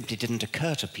simply didn't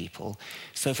occur to people.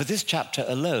 So for this chapter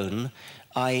alone,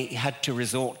 I had to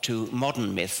resort to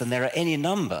modern myths, and there are any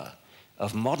number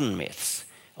of modern myths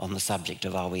on the subject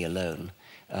of Are We Alone?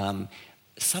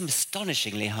 Some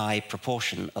astonishingly high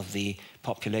proportion of the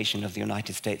population of the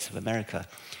United States of America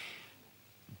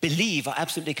are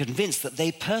absolutely convinced that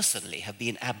they personally have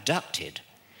been abducted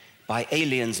by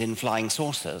aliens in flying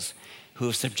saucers who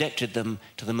have subjected them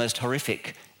to the most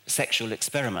horrific sexual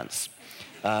experiments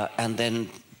and then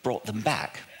brought them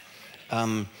back.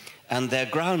 And their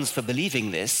grounds for believing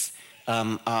this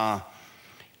are,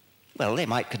 well, they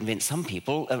might convince some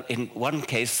people. In one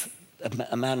case,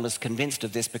 a man was convinced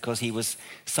of this because he was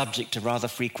subject to rather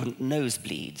frequent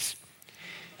nosebleeds.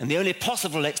 And the only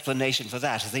possible explanation for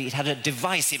that is that he'd had a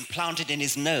device implanted in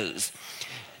his nose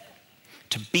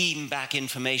to beam back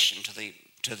information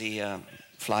to the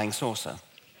flying saucer.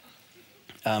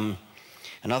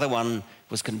 Another one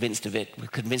was convinced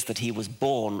that he was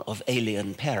born of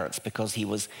alien parents because he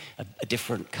was a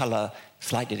different color,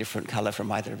 slightly different color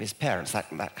from either of his parents,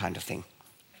 that kind of thing.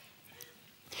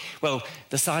 Well,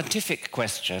 the scientific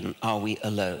question, are we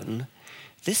alone?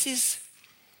 This is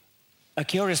a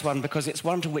curious one because it's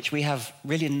one to which we have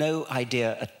really no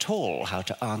idea at all how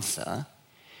to answer,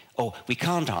 or we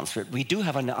can't answer it. We do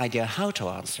have an idea how to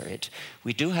answer it.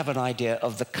 We do have an idea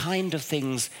of the kind of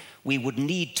things we would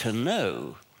need to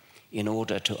know in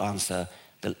order to answer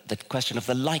the question of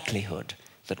the likelihood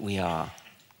that we are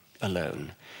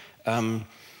alone.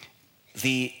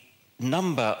 The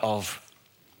number of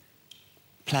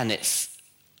planets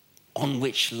on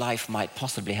which life might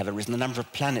possibly have arisen, the number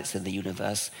of planets in the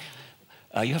universe,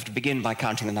 you have to begin by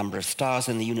counting the number of stars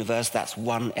in the universe. That's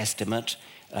one estimate,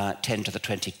 10 to the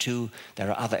 22. There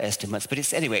are other estimates, but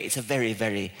it's a very,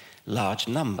 very large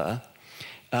number.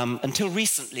 Until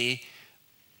recently,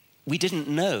 we didn't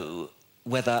know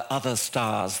whether other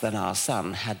stars than our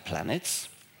sun had planets,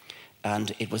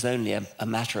 and it was only a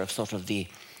matter of sort of the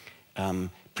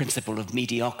principle of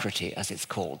mediocrity, as it's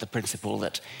called, the principle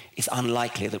that it's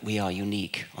unlikely that we are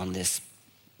unique on this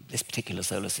particular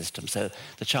solar system. So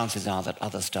the chances are that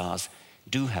other stars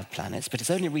do have planets, but it's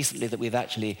only recently that we've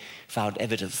actually found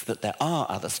evidence that there are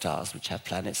other stars which have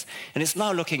planets, and it's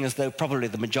now looking as though probably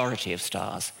the majority of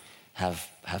stars have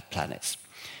planets.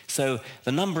 So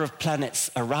the number of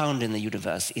planets around in the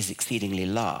universe is exceedingly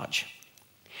large.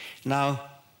 Now,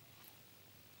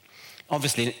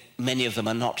 obviously, many of them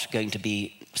are not going to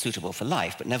be suitable for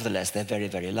life, but nevertheless, they're very,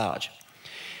 very large.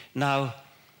 Now,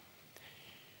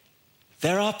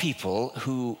 there are people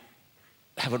who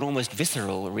have an almost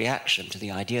visceral reaction to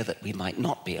the idea that we might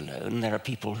not be alone. There are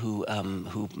people who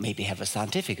maybe have a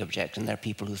scientific objection. There are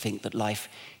people who think that life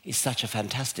is such a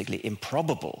fantastically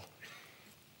improbable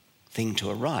thing to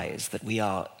arise that we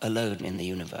are alone in the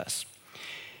universe.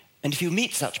 And if you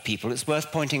meet such people, it's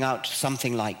worth pointing out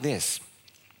something like this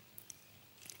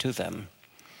to them.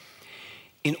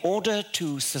 In order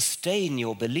to sustain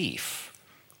your belief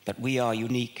that we are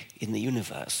unique in the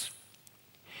universe,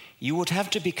 you would have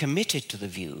to be committed to the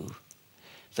view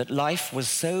that life was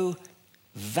so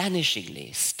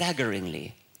vanishingly,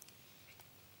 staggeringly,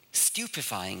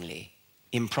 stupefyingly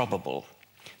improbable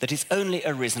that it's only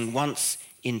arisen once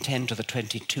in 10 to the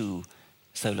 22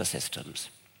 solar systems.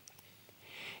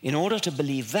 In order to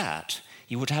believe that,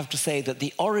 you would have to say that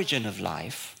the origin of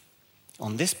life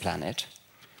on this planet,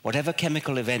 whatever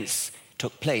chemical events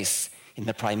took place in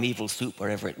the primeval soup,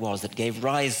 wherever it was, that gave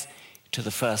rise to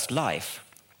the first life,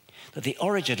 that the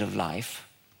origin of life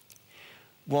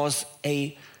was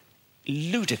a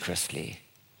ludicrously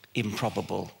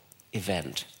improbable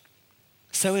event.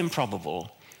 So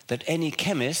improbable that any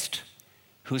chemist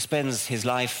who spends his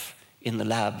life in the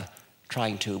lab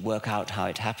trying to work out how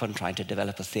it happened, trying to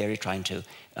develop a theory, trying to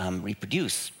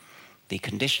reproduce the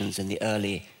conditions in the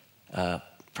early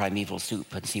primeval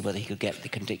soup and see whether he could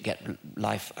get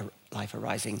life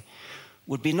arising,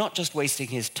 would be not just wasting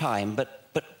his time, but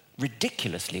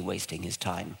ridiculously wasting his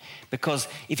time. Because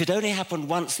if it only happened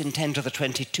once in 10 to the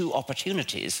 22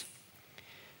 opportunities,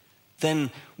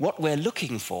 then what we're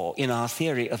looking for in our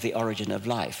theory of the origin of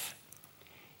life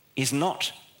is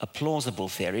not a plausible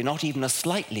theory, not even a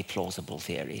slightly plausible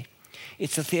theory.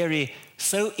 It's a theory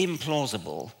so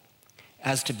implausible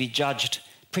as to be judged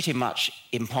pretty much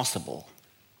impossible,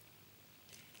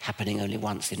 happening only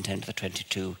once in 10 to the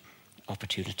 22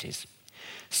 opportunities.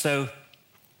 So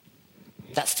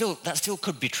that still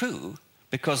could be true,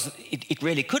 because it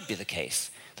really could be the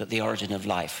case that the origin of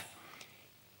life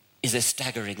is a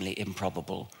staggeringly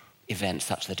improbable event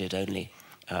such that it only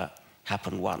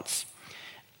happened once.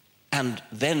 And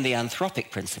then the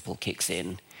anthropic principle kicks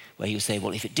in, where you say,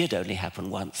 well, if it did only happen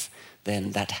once,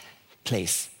 then that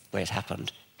place where it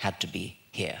happened had to be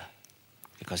here,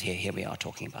 because here we are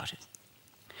talking about it.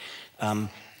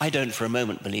 I don't for a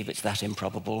moment believe it's that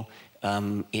improbable.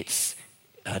 It's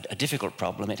a difficult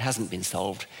problem. It hasn't been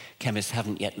solved. Chemists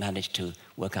haven't yet managed to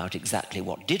work out exactly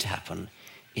what did happen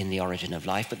in the origin of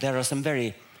life, but there are some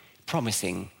very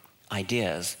promising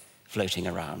ideas floating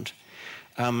around.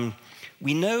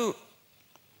 We know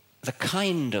the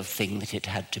kind of thing that it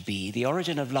had to be. The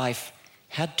origin of life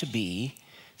had to be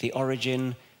the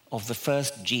origin of the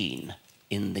first gene,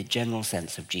 in the general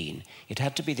sense of gene. It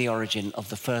had to be the origin of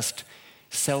the first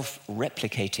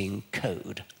self-replicating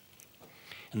code.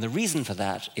 And the reason for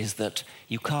that is that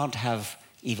you can't have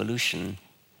evolution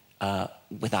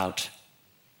without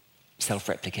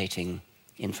self-replicating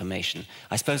information.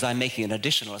 I suppose I'm making an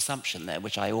additional assumption there,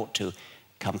 which I ought to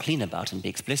come clean about and be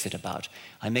explicit about.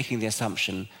 I'm making the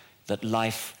assumption that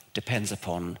life depends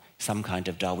upon some kind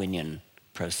of Darwinian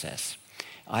process.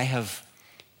 I have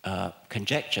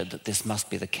conjectured that this must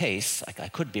be the case. I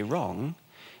could be wrong,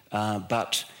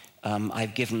 but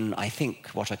I've given, I think,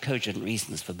 what are cogent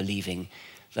reasons for believing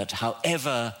that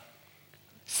however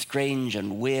strange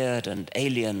and weird and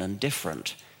alien and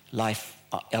different life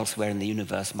elsewhere in the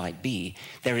universe might be,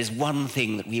 there is one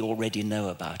thing that we already know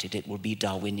about it. It will be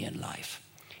Darwinian life.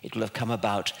 It will have come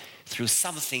about through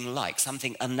something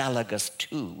analogous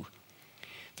to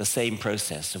the same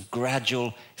process of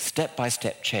gradual,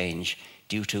 step-by-step change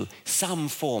due to some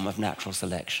form of natural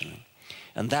selection.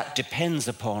 And that depends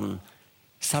upon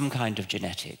some kind of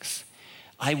genetics.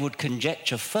 I would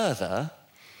conjecture further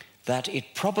that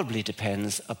it probably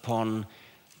depends upon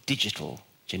digital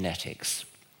genetics.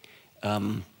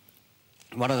 One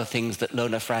of the things that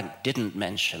Lona Frank didn't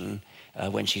mention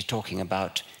when she's talking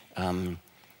about the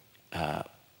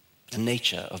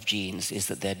nature of genes is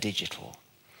that they're digital.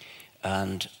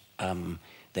 And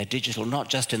they're digital not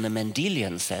just in the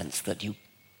Mendelian sense that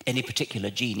any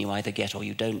particular gene you either get or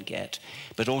you don't get,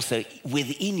 but also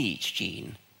within each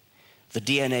gene, the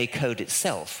DNA code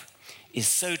itself is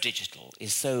so digital,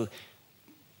 is so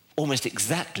almost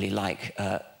exactly like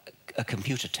a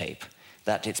computer tape,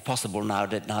 that it's possible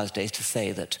nowadays to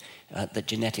say that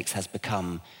genetics has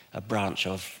become a branch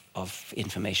of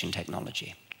information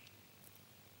technology.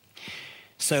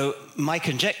 So my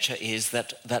conjecture is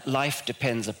that life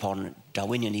depends upon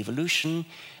Darwinian evolution,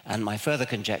 and my further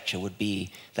conjecture would be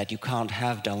that you can't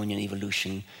have Darwinian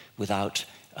evolution without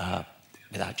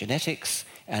genetics,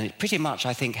 and it pretty much,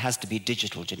 I think, has to be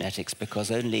digital genetics, because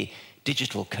only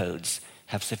digital codes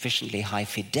have sufficiently high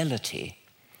fidelity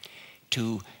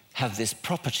to have this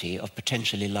property of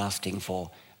potentially lasting for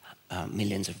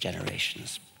millions of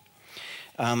generations.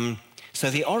 So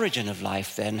the origin of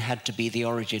life then had to be the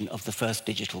origin of the first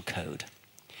digital code.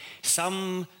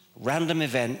 Some random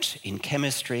event in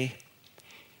chemistry,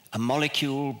 a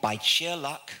molecule by sheer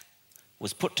luck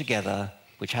was put together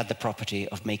which had the property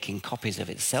of making copies of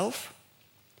itself,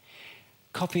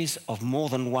 copies of more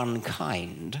than one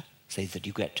kind, so that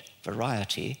you get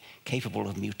variety, capable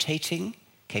of mutating,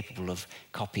 capable of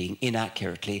copying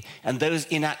inaccurately, and those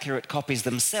inaccurate copies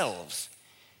themselves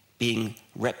being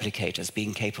replicators,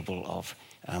 being capable of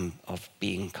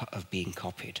being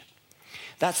copied.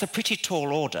 That's a pretty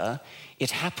tall order.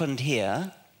 It happened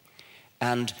here,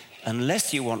 and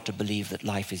unless you want to believe that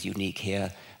life is unique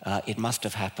here, it must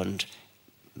have happened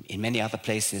in many other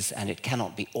places, and it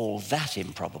cannot be all that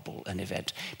improbable an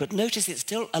event. But notice it's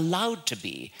still allowed to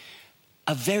be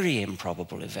a very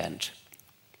improbable event,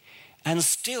 and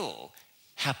still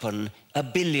happen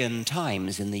 1 billion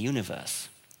times in the universe.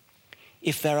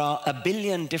 If there are 1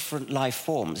 billion different life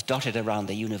forms dotted around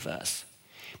the universe,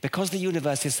 because the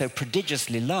universe is so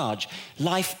prodigiously large,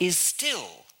 life is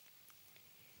still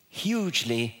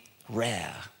hugely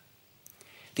rare.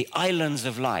 The islands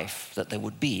of life that there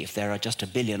would be, if there are just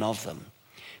 1 billion of them,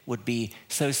 would be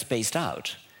so spaced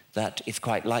out that it's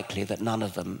quite likely that none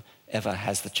of them ever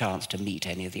has the chance to meet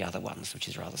any of the other ones, which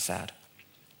is rather sad.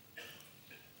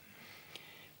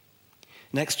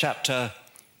 Next chapter,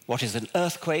 what is an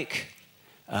earthquake?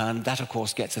 That, of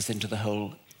course, gets us into the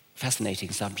whole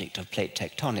fascinating subject of plate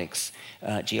tectonics.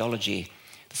 Geology,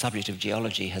 the subject of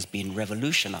geology has been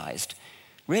revolutionized,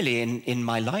 really, in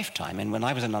my lifetime. And when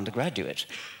I was an undergraduate,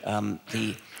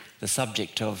 the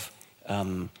subject of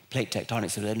plate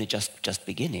tectonics was only just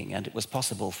beginning, and it was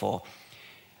possible for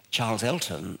Charles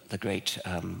Elton, the great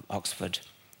Oxford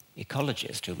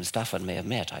ecologist, whom Staffan may have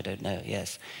met, I don't know,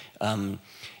 yes. It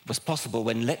was possible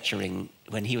when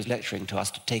he was lecturing to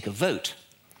us, to take a vote.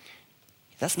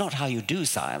 That's not how you do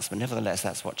science, but nevertheless,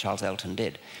 that's what Charles Elton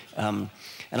did. And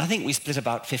I think we split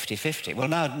about 50-50. Well,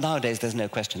 nowadays, there's no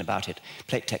question about it.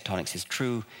 Plate tectonics is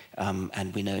true,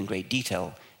 and we know in great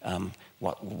detail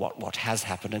what has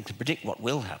happened and can predict what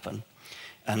will happen.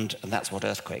 And that's what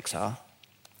earthquakes are.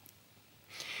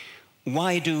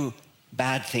 Why do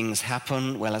bad things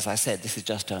happen? Well, as I said, this is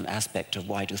just an aspect of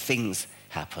why do things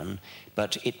happen.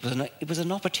 But it was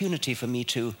an opportunity for me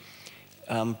to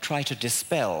try to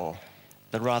dispel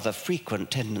the rather frequent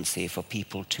tendency for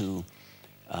people to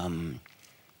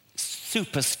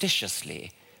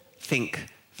superstitiously think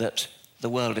that the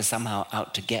world is somehow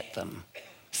out to get them.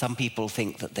 Some people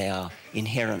think that they are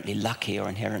inherently lucky or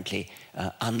inherently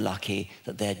unlucky,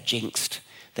 that they're jinxed.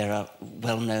 There are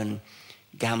well-known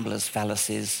gamblers'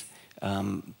 fallacies,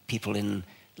 people in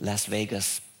Las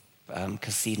Vegas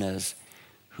casinos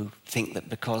who think that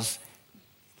because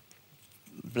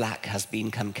black has been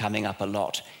coming up a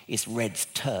lot, it's red's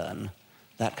turn,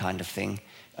 that kind of thing.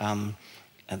 And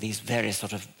these various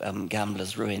sort of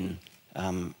gamblers' ruin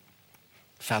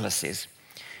fallacies.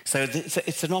 So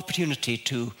it's an opportunity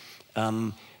to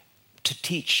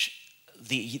teach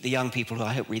the young people who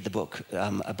I hope read the book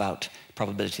about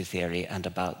probability theory and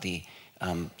about the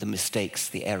mistakes,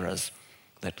 the errors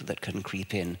that can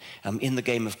creep in. In the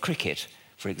game of cricket,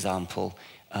 for example,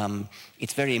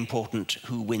 it's very important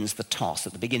who wins the toss.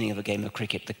 At the beginning of a game of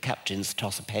cricket, the captains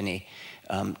toss a penny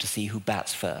to see who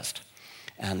bats first.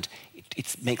 And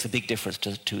it makes a big difference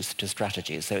to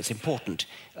strategies. So it's important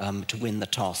to win the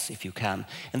toss if you can.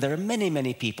 And there are many,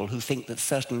 many people who think that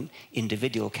certain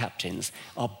individual captains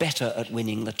are better at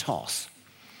winning the toss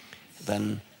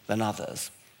than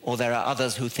others. Or there are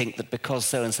others who think that because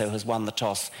so-and-so has won the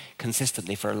toss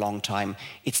consistently for a long time,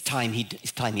 it's time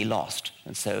he lost.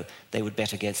 And so they would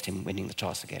bet against him winning the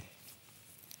toss again.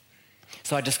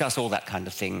 So I discuss all that kind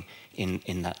of thing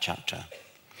in that chapter.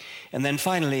 And then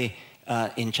finally,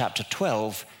 in chapter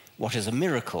 12, What is a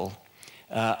Miracle,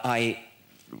 I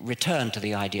return to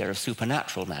the idea of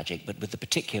supernatural magic, but with the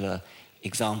particular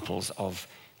examples of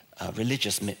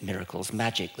religious miracles,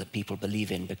 magic that people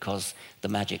believe in because the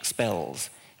magic spells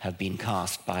have been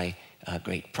cast by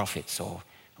great prophets or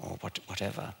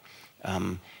whatever.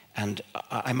 And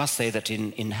I must say that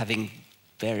in having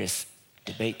various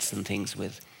debates and things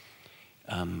with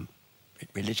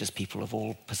religious people of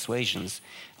all persuasions,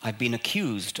 I've been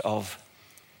accused of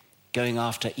going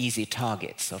after easy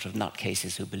targets, sort of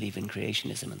nutcases who believe in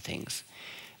creationism and things.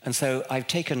 And so I've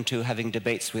taken to having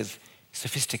debates with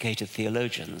sophisticated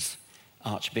theologians,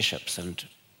 archbishops and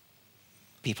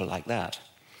people like that.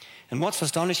 And what's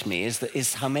astonished me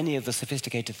is how many of the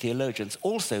sophisticated theologians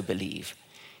also believe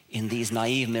in these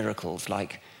naive miracles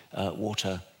like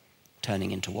water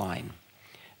turning into wine.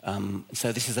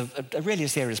 So this is a really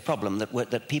serious problem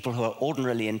that people who are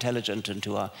ordinarily intelligent and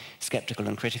who are skeptical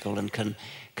and critical and can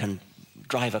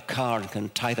drive a car and can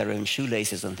tie their own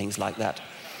shoelaces and things like that,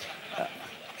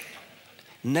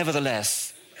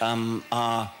 nevertheless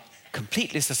are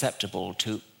completely susceptible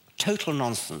to total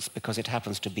nonsense because it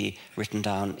happens to be written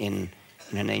down in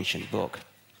an ancient book.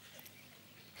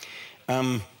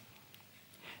 I'm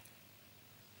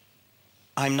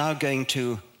now going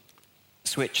to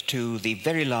switch to the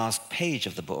very last page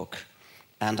of the book,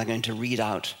 and I'm going to read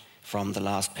out from the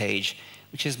last page,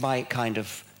 which is my kind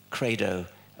of credo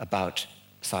about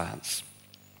science.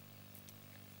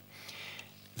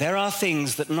 There are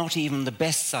things that not even the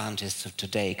best scientists of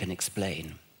today can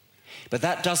explain. But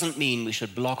that doesn't mean we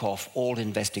should block off all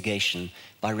investigation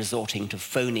by resorting to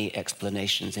phony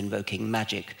explanations invoking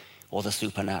magic or the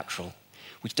supernatural,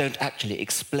 which don't actually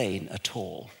explain at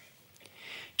all.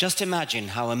 Just imagine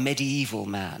how a medieval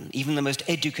man, even the most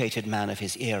educated man of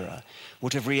his era,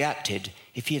 would have reacted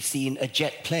if he had seen a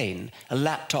jet plane, a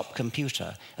laptop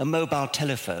computer, a mobile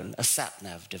telephone, a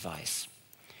sat-nav device.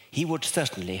 He would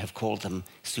certainly have called them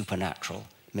supernatural,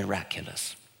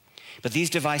 miraculous. But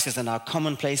these devices are now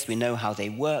commonplace. We know how they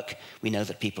work. We know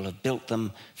that people have built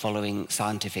them following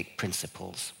scientific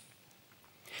principles.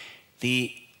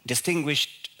 The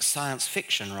distinguished science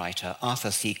fiction writer Arthur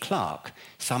C. Clarke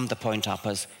summed the point up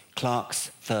as Clarke's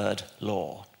third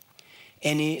law.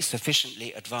 Any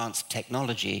sufficiently advanced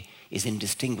technology is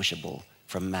indistinguishable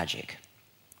from magic.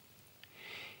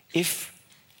 If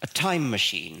a time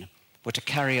machine were to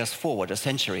carry us forward a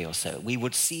century or so, we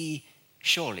would see,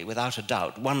 surely, without a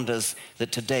doubt, wonders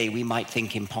that today we might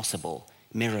think impossible,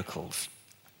 miracles.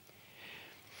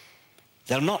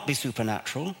 They'll not be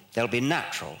supernatural, they'll be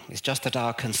natural. It's just that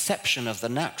our conception of the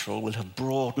natural will have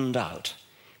broadened out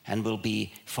and will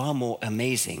be far more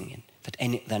amazing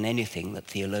than anything that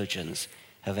theologians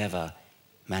have ever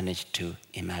managed to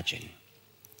imagine.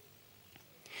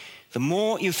 The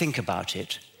more you think about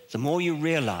it, the more you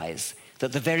realize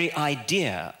that the very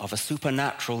idea of a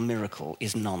supernatural miracle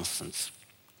is nonsense.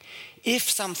 If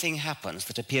something happens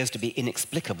that appears to be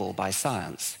inexplicable by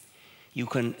science, you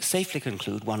can safely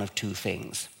conclude one of two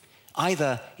things.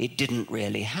 Either it didn't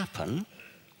really happen,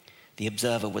 the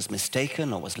observer was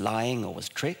mistaken or was lying or was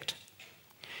tricked,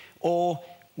 or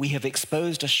we have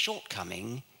exposed a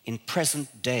shortcoming in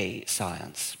present-day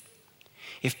science.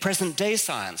 If present-day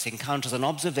science encounters an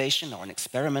observation or an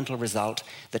experimental result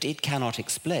that it cannot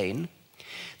explain,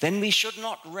 then we should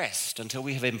not rest until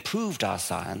we have improved our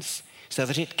science so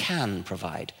that it can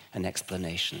provide an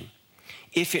explanation.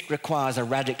 If it requires a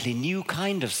radically new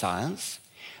kind of science,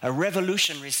 a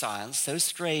revolutionary science so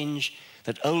strange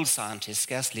that old scientists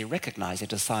scarcely recognize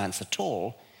it as science at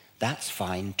all, that's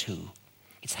fine too.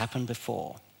 It's happened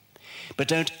before. But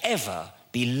don't ever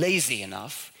be lazy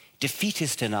enough,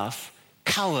 defeatist enough,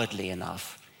 cowardly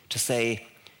enough to say,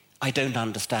 I don't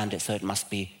understand it, so it must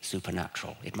be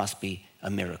supernatural. It must be a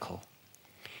miracle.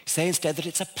 Say instead that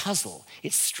it's a puzzle,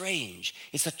 it's strange,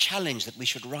 it's a challenge that we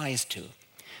should rise to.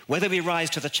 Whether we rise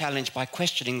to the challenge by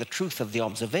questioning the truth of the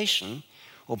observation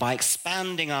or by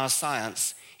expanding our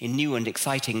science in new and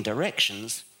exciting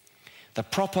directions, The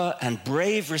proper and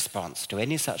brave response to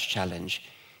any such challenge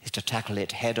is to tackle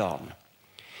it head on.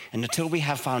 And until we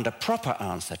have found a proper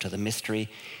answer to the mystery,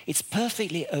 it's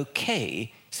perfectly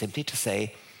okay simply to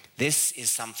say, this is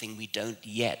something we don't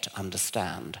yet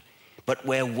understand, but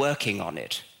we're working on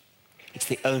it. It's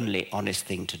the only honest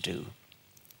thing to do.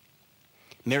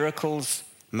 Miracles,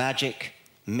 magic,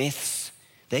 myths,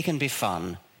 they can be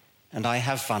fun, and I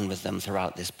have fun with them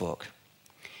throughout this book.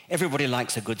 Everybody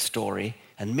likes a good story,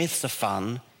 and myths are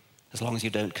fun as long as you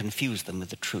don't confuse them with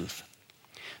the truth.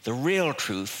 The real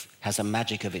truth has a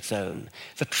magic of its own.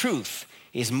 The truth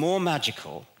is more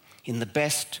magical in the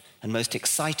best and most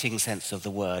exciting sense of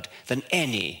the word than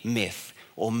any myth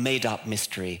or made-up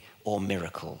mystery or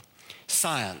miracle.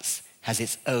 Science has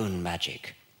its own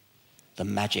magic, the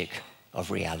magic of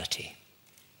reality.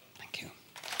 Thank you.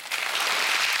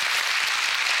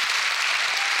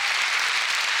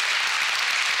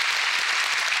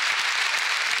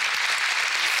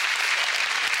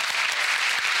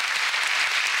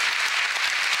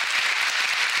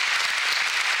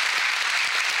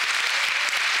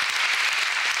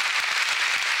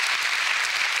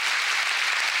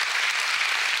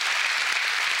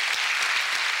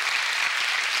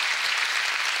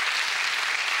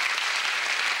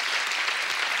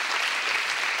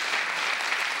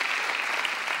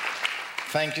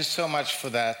 Thank you so much for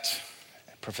that,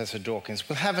 Professor Dawkins.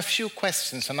 We'll have a few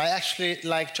questions, and I actually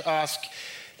like to ask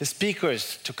the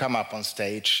speakers to come up on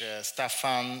stage,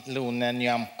 Staffan, Lone,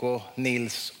 Nyamko,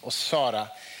 Nils, or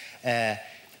Sara,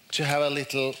 to have a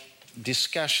little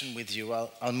discussion with you.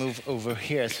 I'll move over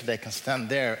here so they can stand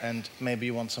there, and maybe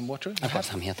you want some water? I've got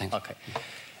some here, thanks. Okay.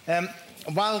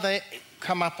 While they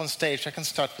come up on stage, I can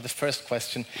start with the first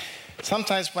question.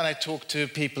 Sometimes when I talk to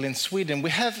people in Sweden,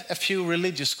 we have a few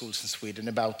religious schools in Sweden,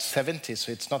 about 70,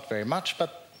 so it's not very much,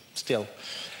 but still.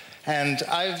 And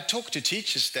I've talked to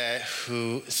teachers there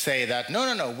who say that,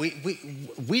 no,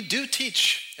 we do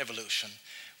teach evolution.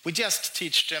 We just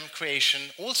teach them creation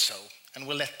also, and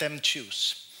we let them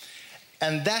choose.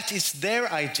 And that is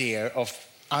their idea of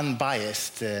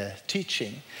unbiased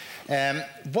teaching.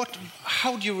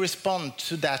 How do you respond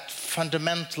to that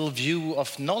fundamental view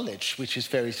of knowledge, which is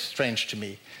very strange to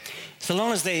me? So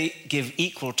long as they give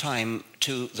equal time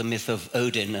to the myth of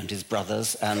Odin and his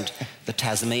brothers and the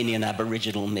Tasmanian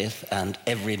Aboriginal myth and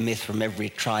every myth from every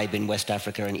tribe in West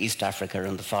Africa and East Africa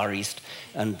and the Far East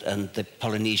and the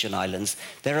Polynesian islands,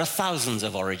 there are thousands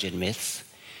of origin myths.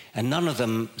 And none of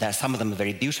them, some of them are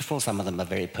very beautiful, some of them are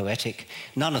very poetic.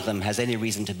 None of them has any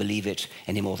reason to believe it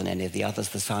any more than any of the others.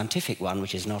 The scientific one,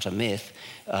 which is not a myth,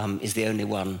 is the only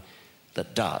one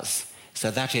that does.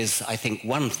 So that is, I think,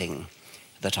 one thing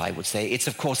that I would say. It's,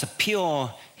 of course, a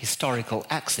pure historical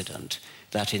accident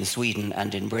that in Sweden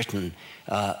and in Britain,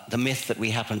 the myth that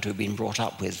we happen to have been brought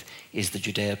up with is the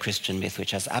Judeo-Christian myth,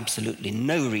 which has absolutely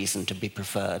no reason to be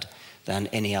preferred than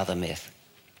any other myth.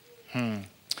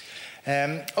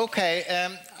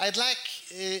 I'd like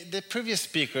the previous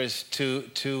speakers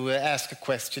to ask a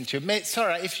question to you.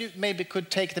 Sara, if you maybe could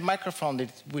take the microphone,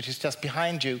 which is just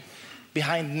behind you,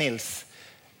 behind Nils.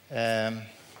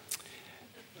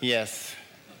 Yes.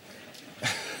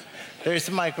 There is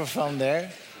a microphone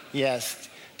there. Yes.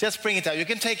 Just bring it out. You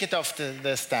can take it off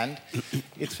the stand.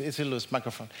 It's a loose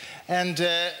microphone. And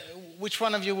which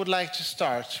one of you would like to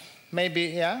start? Maybe,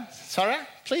 yeah? Sara,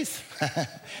 please.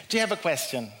 Do you have a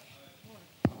question?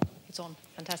 It's on.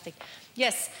 Fantastic.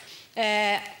 Yes.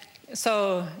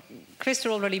 So Christer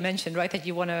already mentioned, right, that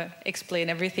you want to explain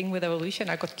everything with evolution.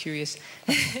 I got curious.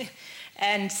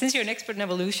 And since you're an expert in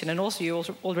evolution, and also you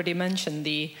also already mentioned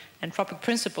the anthropic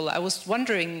principle, I was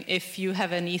wondering if you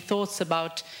have any thoughts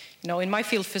about, in my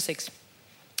field, physics,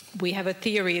 we have a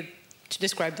theory to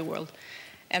describe the world.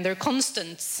 And there are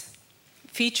constant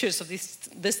features of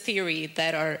this theory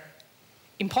that are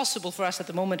impossible for us at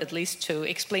the moment, at least, to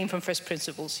explain from first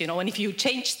principles. And if you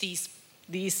change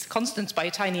these constants by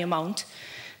a tiny amount,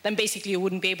 then basically you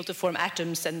wouldn't be able to form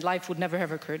atoms and life would never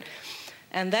have occurred.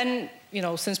 And then,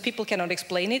 since people cannot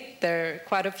explain it, there are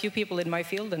quite a few people in my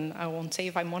field, and I won't say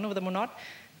if I'm one of them or not,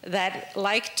 that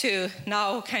like to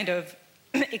now kind of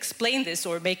explain this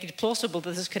or make it plausible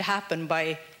that this could happen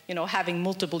by, having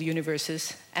multiple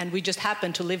universes, and we just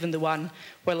happen to live in the one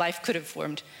where life could have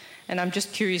formed. And I'm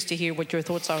just curious to hear what your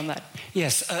thoughts are on that.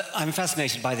 Yes, I'm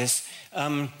fascinated by this.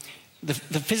 The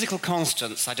physical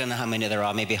constants, I don't know how many there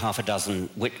are, maybe half a dozen,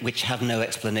 which have no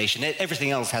explanation. Everything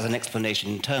else has an explanation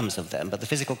in terms of them, but the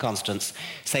physical constants,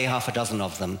 say half a dozen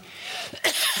of them,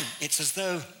 it's as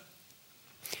though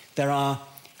there are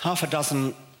half a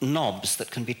dozen knobs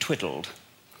that can be twiddled.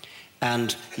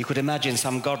 And you could imagine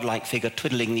some godlike figure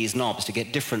twiddling these knobs to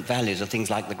get different values of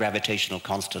things like the gravitational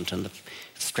constant and the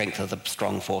strength of the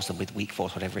strong force or with weak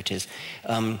force, whatever it is.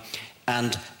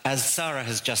 And as Sarah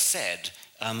has just said,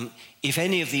 if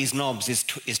any of these knobs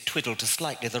is twiddled to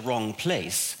slightly the wrong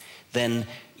place, then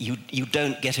you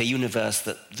don't get a universe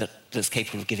that's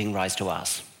capable of giving rise to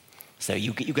us. So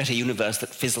you get a universe that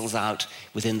fizzles out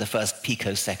within the first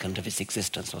picosecond of its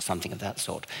existence or something of that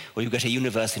sort. Or you get a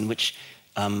universe in which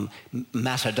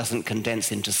matter doesn't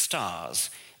condense into stars,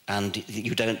 and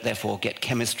you don't therefore get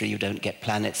chemistry, you don't get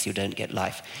planets, you don't get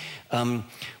life.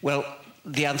 Well,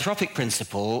 the anthropic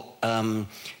principle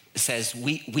says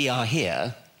we are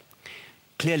here.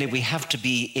 Clearly we have to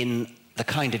be in the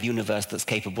kind of universe that's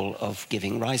capable of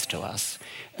giving rise to us.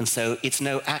 And so it's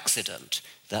no accident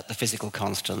that the physical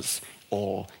constants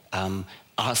or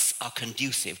us are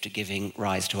conducive to giving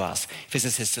rise to us.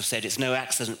 Physicists have said it's no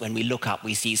accident when we look up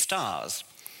we see stars,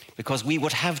 because we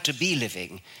would have to be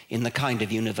living in the kind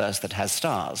of universe that has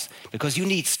stars, because you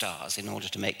need stars in order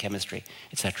to make chemistry,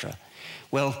 etc.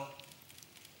 Well,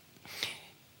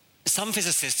 some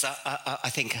physicists are, I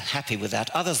think, happy with that.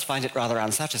 Others find it rather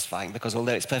unsatisfying, because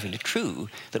although it's perfectly true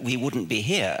that we wouldn't be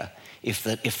here if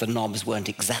the knobs weren't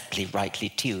exactly rightly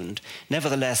tuned,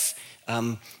 nevertheless,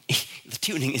 the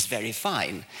tuning is very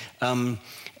fine. A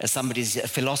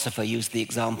philosopher used the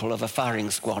example of a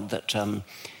firing squad that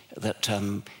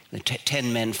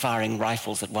 10 men firing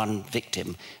rifles at one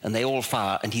victim, and they all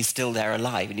fire, and he's still there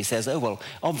alive. And he says, oh, well,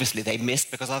 obviously they missed,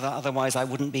 because otherwise I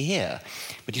wouldn't be here.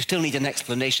 But you still need an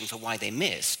explanation for why they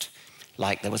missed,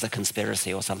 like there was a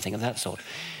conspiracy or something of that sort.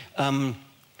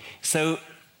 So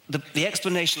the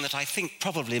explanation that I think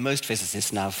probably most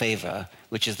physicists now favor,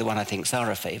 which is the one I think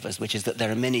Sarah favors, which is that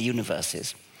there are many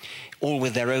universes, all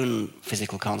with their own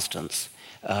physical constants,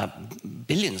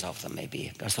 billions of them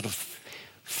maybe, a sort of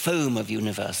foam of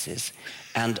universes,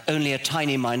 and only a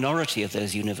tiny minority of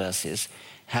those universes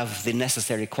have the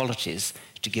necessary qualities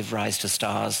to give rise to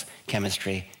stars,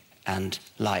 chemistry, and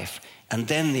life. And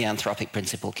then the anthropic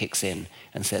principle kicks in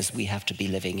and says we have to be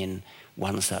living in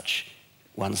one such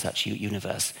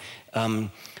universe.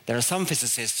 There are some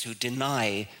physicists who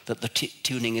deny that the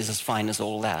tuning is as fine as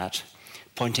all that,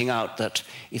 pointing out that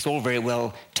it's all very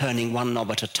well turning one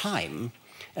knob at a time,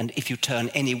 and if you turn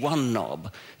any one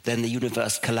knob, then the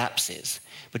universe collapses.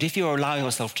 But if you're allowing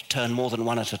yourself to turn more than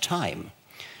one at a time,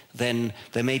 then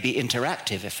there may be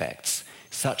interactive effects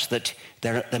such that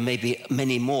there may be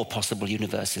many more possible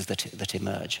universes that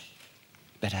emerge.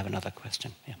 Better have another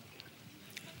question. Yeah.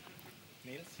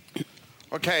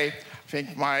 Okay, I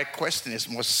think my question is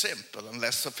more simple and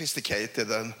less sophisticated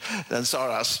than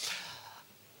Sarah's.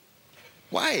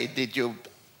 Why did you,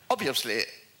 obviously,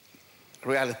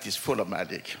 reality is full of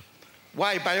magic.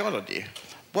 Why biology?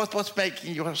 What was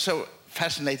making you so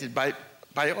fascinated by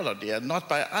biology and not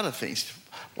by other things?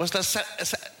 Was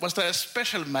there a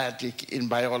special magic in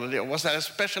biology, or was there a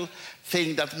special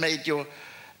thing that made you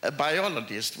a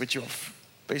biologist, which you're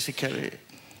basically...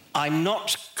 I'm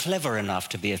not clever enough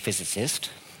to be a physicist.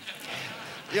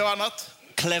 You are not?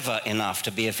 Clever enough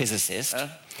to be a physicist.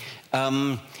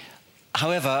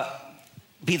 However,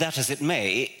 be that as it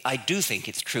may, I do think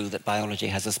it's true that biology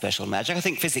has a special magic. I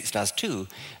think physics does too.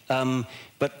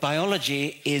 But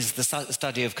biology is the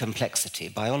study of complexity.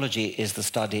 Biology is the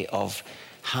study of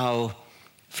how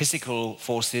physical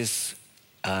forces,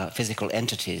 physical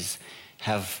entities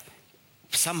have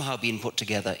somehow been put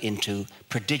together into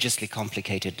prodigiously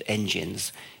complicated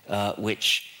engines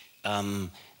which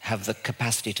have the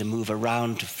capacity to move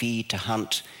around, to feed, to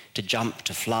hunt, to jump,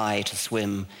 to fly, to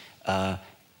swim,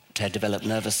 to develop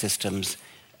nervous systems,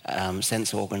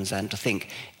 sense organs, and to think.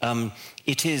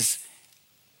 It is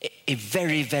a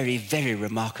very, very, very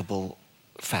remarkable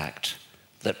fact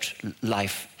that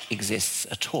life exists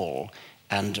at all,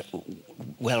 and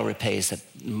well repays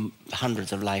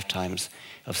hundreds of lifetimes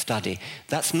of study.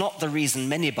 That's not the reason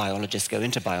many biologists go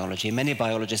into biology. Many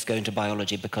biologists go into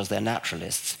biology because they're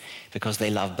naturalists, because they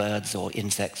love birds or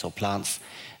insects or plants.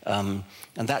 And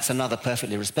that's another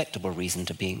perfectly respectable reason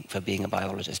for being a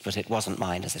biologist, but it wasn't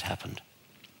mine as it happened.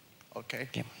 Okay.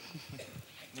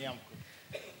 Yeah.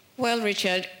 Well,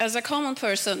 Richard, as a common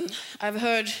person, I've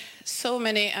heard so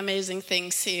many amazing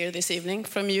things here this evening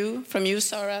from you,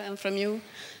 Sarah, and from you,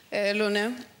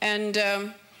 Lune. And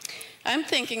I'm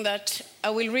thinking that I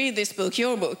will read this book,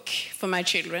 your book, for my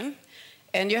children.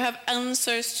 And you have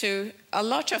answers to a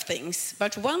lot of things.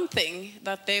 But one question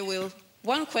that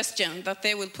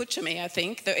they will put to me, I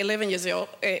think, the 11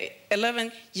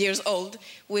 years old,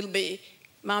 will be,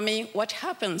 Mommy, what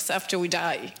happens after we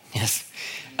die? Yes.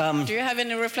 Do you have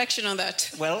any reflection on that?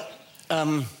 Well,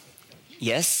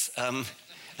 yes.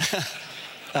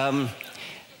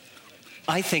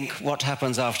 I think what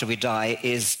happens after we die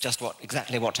is just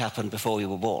exactly what happened before we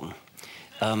were born.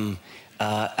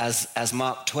 As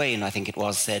Mark Twain, I think it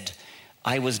was, said,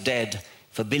 I was dead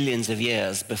for billions of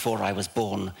years before I was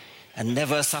born and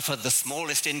never suffered the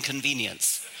smallest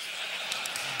inconvenience.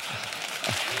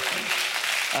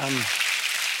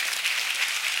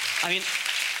 I mean,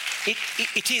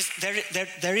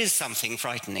 there is something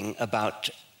frightening about,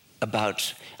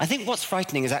 I think what's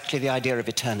frightening is actually the idea of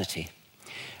eternity.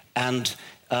 And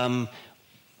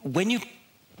when you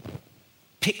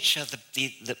picture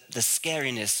the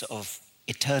scariness of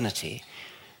eternity,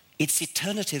 it's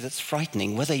eternity that's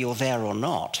frightening, whether you're there or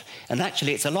not. And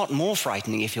actually, it's a lot more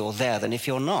frightening if you're there than if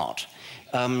you're not.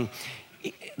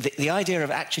 The idea of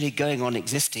actually going on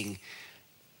existing,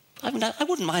 I mean, I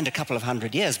wouldn't mind a couple of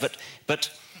 100 years,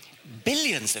 but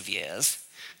billions of years,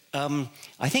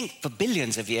 I think for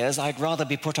billions of years, I'd rather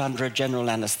be put under a general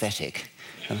anesthetic.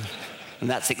 And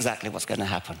that's exactly what's going to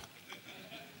happen.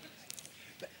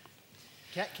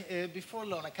 Before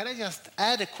Lorna, can I just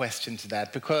add a question to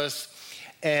that? Because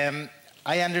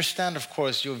I understand, of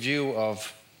course, your view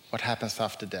of what happens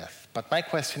after death. But my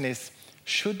question is,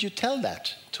 should you tell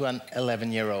that to an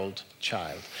 11-year-old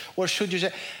child? Or should you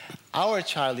say, our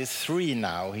child is 3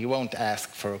 now, he won't ask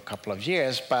for a couple of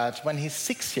years, but when he's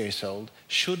 6 years old,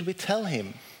 should we tell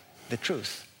him the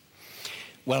truth?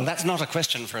 Well, that's not a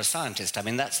question for a scientist. I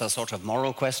mean, that's a sort of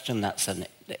moral question, that's an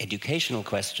educational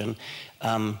question.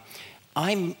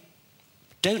 I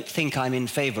don't think I'm in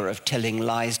favor of telling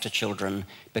lies to children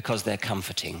because they're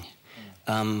comforting.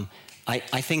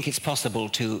 I think it's possible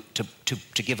to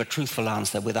give a truthful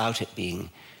answer without it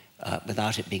being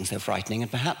so frightening.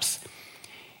 And perhaps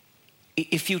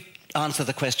if you answer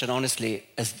the question honestly,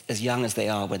 as young as they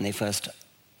are when they first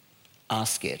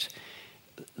ask it,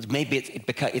 maybe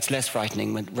it's less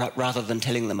frightening rather than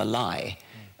telling them a lie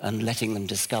and letting them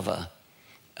discover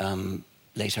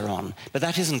later on. But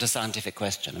that isn't a scientific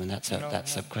question. I mean, that's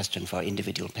a question for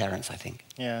individual parents, I think.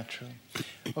 Yeah, true.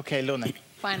 Okay, Luna.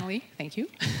 Finally, thank you.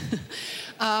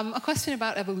 A question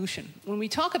about evolution. When we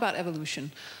talk about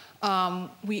evolution,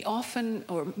 we often,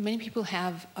 or many people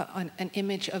have an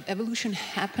image of evolution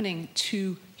happening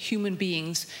to human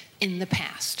beings in the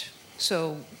past.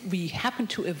 So we happen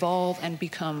to evolve and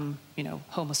become,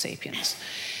 Homo sapiens.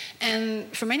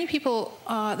 And for many people,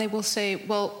 they will say,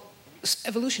 well,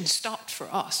 evolution stopped for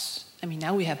us. I mean,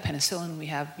 now we have penicillin, we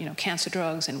have, cancer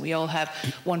drugs, and we all have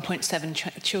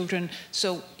 1.7 children.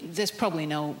 So there's probably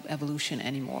no evolution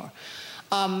anymore.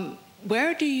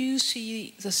 Where do you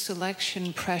see the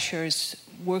selection pressures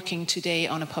working today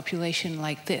on a population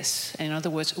like this? And in other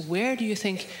words, where do you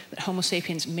think that Homo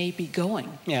sapiens may be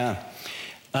going? Yeah.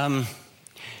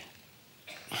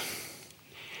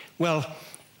 Well,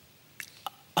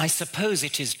 I suppose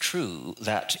it is true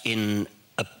that in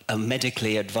a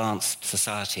medically advanced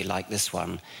society like this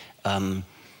one, the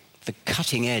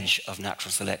cutting edge of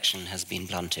natural selection has been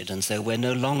blunted, and so we're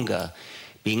no longer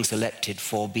being selected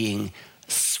for being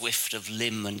swift of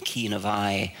limb and keen of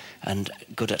eye and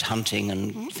good at hunting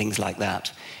and things like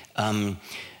that.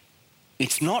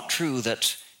 It's not true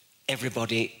that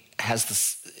everybody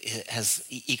has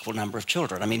equal number of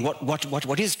children. I mean,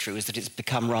 what is true is that it's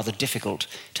become rather difficult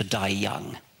to die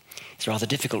young. It's rather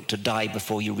difficult to die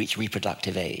before you reach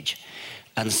reproductive age.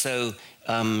 And so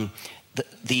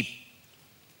the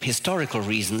historical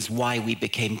reasons why we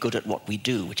became good at what we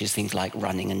do, which is things like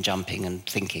running and jumping and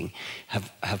thinking,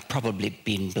 have probably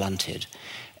been blunted.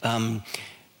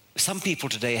 Some people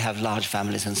today have large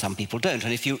families and some people don't.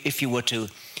 And if you were to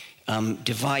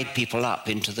divide people up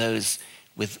into those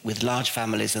with large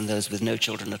families and those with no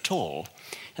children at all,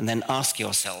 and then ask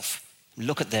yourself,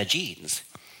 look at their genes,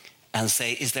 and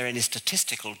say, is there any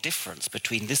statistical difference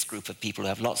between this group of people who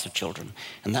have lots of children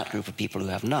and that group of people who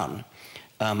have none?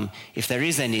 If there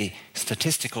is any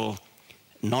statistical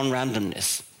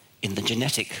non-randomness in the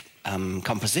genetic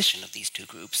composition of these two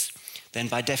groups, then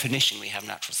by definition we have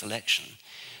natural selection.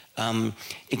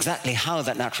 Exactly how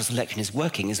that natural selection is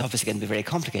working is obviously going to be very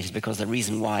complicated, because the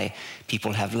reason why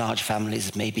people have large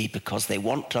families may be because they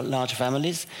want large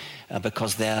families,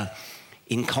 because they're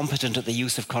incompetent at the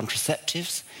use of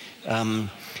contraceptives.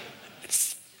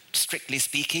 Strictly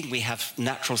speaking, we have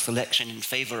natural selection in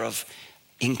favor of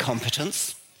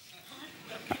incompetence,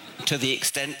 to the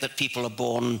extent that people are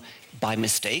born by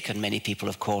mistake, and many people,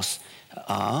 of course,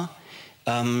 are.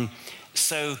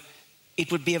 So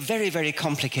it would be a very, very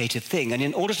complicated thing. And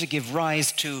in order to give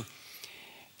rise to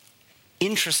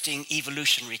interesting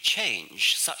evolutionary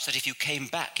change, such that if you came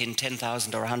back in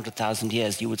 10,000 or 100,000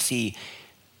 years, you would see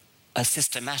a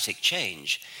systematic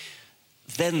change,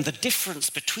 then the difference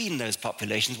between those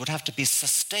populations would have to be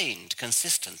sustained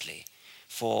consistently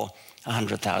for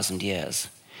 100,000 years,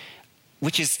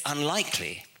 which is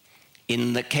unlikely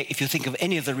in the case, if you think of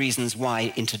any of the reasons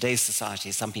why in today's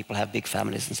society some people have big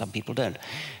families and some people don't.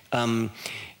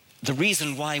 The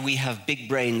reason why we have big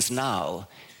brains now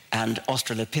and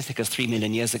Australopithecus 3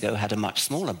 million years ago had a much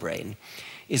smaller brain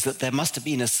is that there must have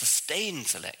been a sustained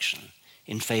selection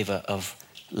in favor of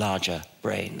larger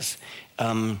brains.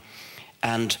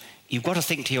 And you've got to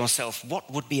think to yourself, what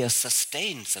would be a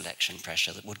sustained selection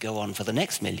pressure that would go on for the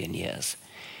next million years?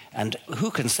 And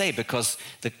who can say, because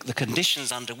the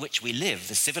conditions under which we live,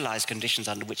 the civilized conditions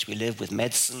under which we live with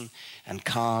medicine and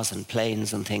cars and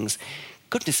planes and things,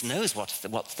 goodness knows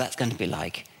what that's going to be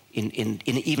like in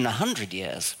even 100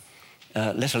 years,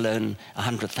 let alone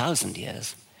 100,000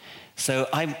 years. So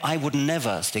I would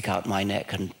never stick out my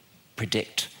neck and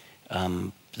predict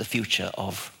the future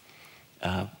of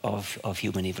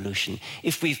human evolution.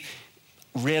 If we've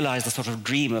realized the sort of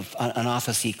dream of an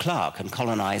Arthur C. Clarke and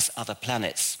colonize other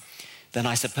planets, then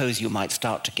I suppose you might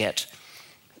start to get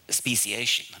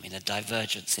speciation, I mean a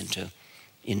divergence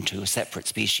into separate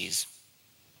species.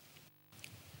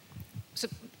 So,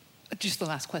 just the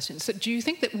last question. So do you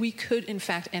think that we could in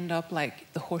fact end up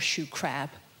like the horseshoe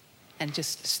crab and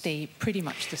just stay pretty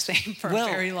much the same for a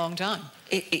very long time?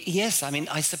 Yes, I mean,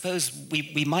 I suppose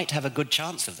we might have a good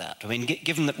chance of that. I mean,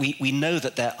 given that we know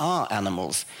that there are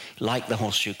animals like the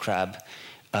horseshoe crab,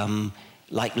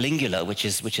 like Lingula, which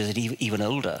is an even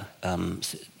older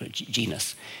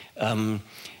genus.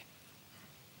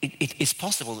 It's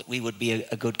possible that we would be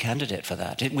a good candidate for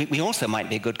that. We also might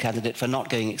be a good candidate for not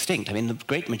going extinct. I mean, the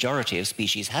great majority of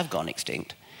species have gone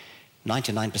extinct.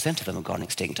 99% of them have gone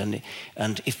extinct. And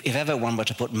if ever one were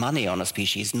to put money on a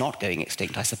species not going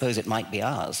extinct, I suppose it might be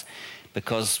ours,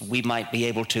 because we might be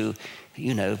able to,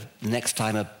 the next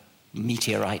time a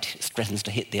meteorite threatens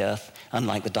to hit the Earth,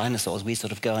 unlike the dinosaurs, we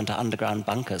sort of go into underground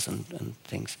bunkers and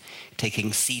things,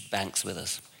 taking seed banks with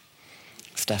us.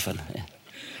 Stefan. Yeah.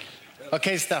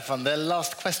 Okay, Stefan, the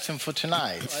last question for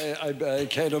tonight. I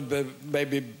kind of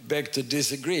maybe beg to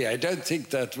disagree. I don't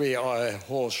think that we are a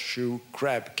horseshoe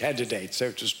crab candidate,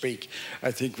 so to speak.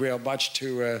 I think we are much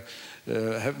too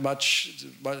have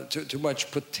too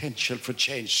much potential for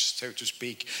change, so to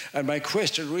speak. And my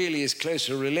question really is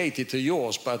closer related to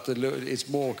yours, but it's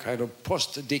more kind of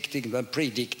post-dicting than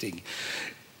predicting.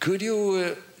 Could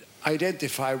you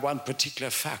identify one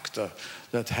particular factor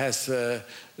that has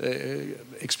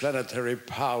explanatory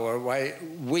power why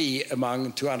we,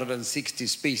 among 260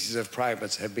 species of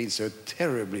primates, have been so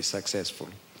terribly successful?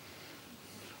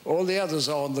 All the others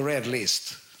are on the red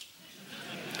list.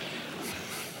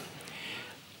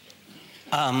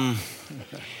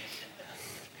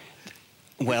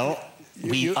 Well,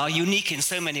 we are unique in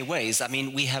so many ways. I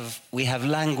mean, we have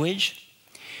language,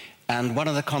 and one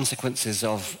of the consequences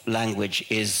of language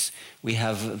is we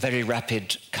have very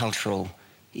rapid cultural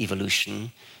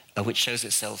evolution, which shows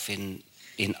itself in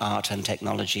art and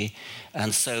technology.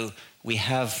 And so we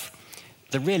have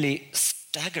the really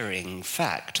staggering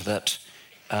fact that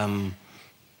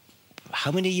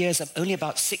how many years? Only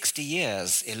about 60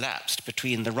 years elapsed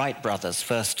between the Wright brothers'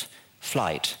 first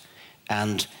flight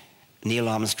and Neil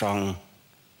Armstrong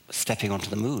stepping onto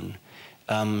the moon.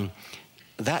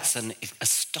 That's an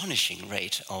astonishing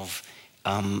rate of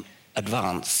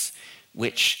advance,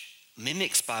 which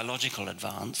mimics biological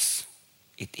advance.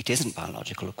 It isn't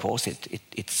biological, of course.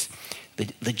 It's the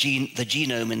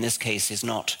genome in this case is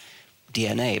not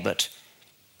DNA, but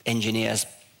engineers'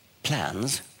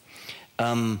 plans.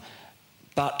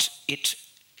 But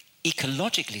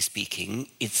ecologically speaking,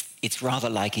 it's rather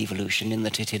like evolution in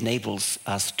that it enables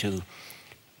us to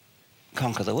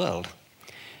conquer the world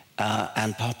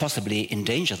and possibly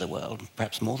endanger the world,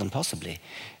 perhaps more than possibly.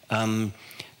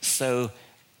 So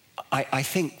I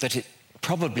think that it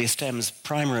probably stems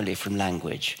primarily from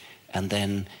language, and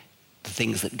then the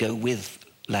things that go with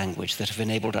language that have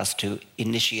enabled us to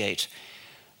initiate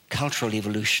cultural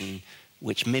evolution,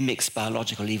 which mimics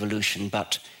biological evolution,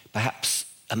 but perhaps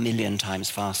 1 million times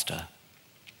faster.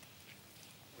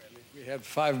 Well, if we had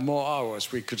 5 more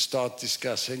hours, we could start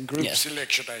discussing group Yes.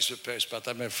 selection, I suppose, but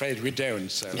I'm afraid we don't.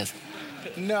 So. Yes.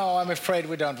 No, I'm afraid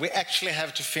we don't. We actually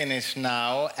have to finish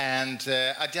now, and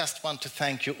I just want to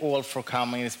thank you all for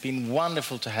coming. It's been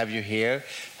wonderful to have you here.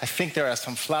 I think there are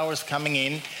some flowers coming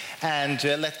in, and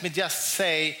let me just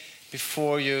say,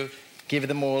 before you give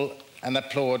them all an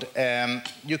applaud,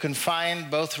 you can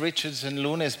find both Richard's and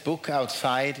Lune's book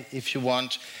outside if you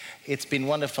want. It's been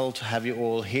wonderful to have you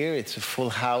all here. It's a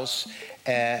full house.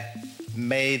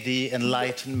 May the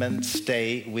enlightenment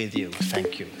stay with you.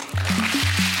 Thank you.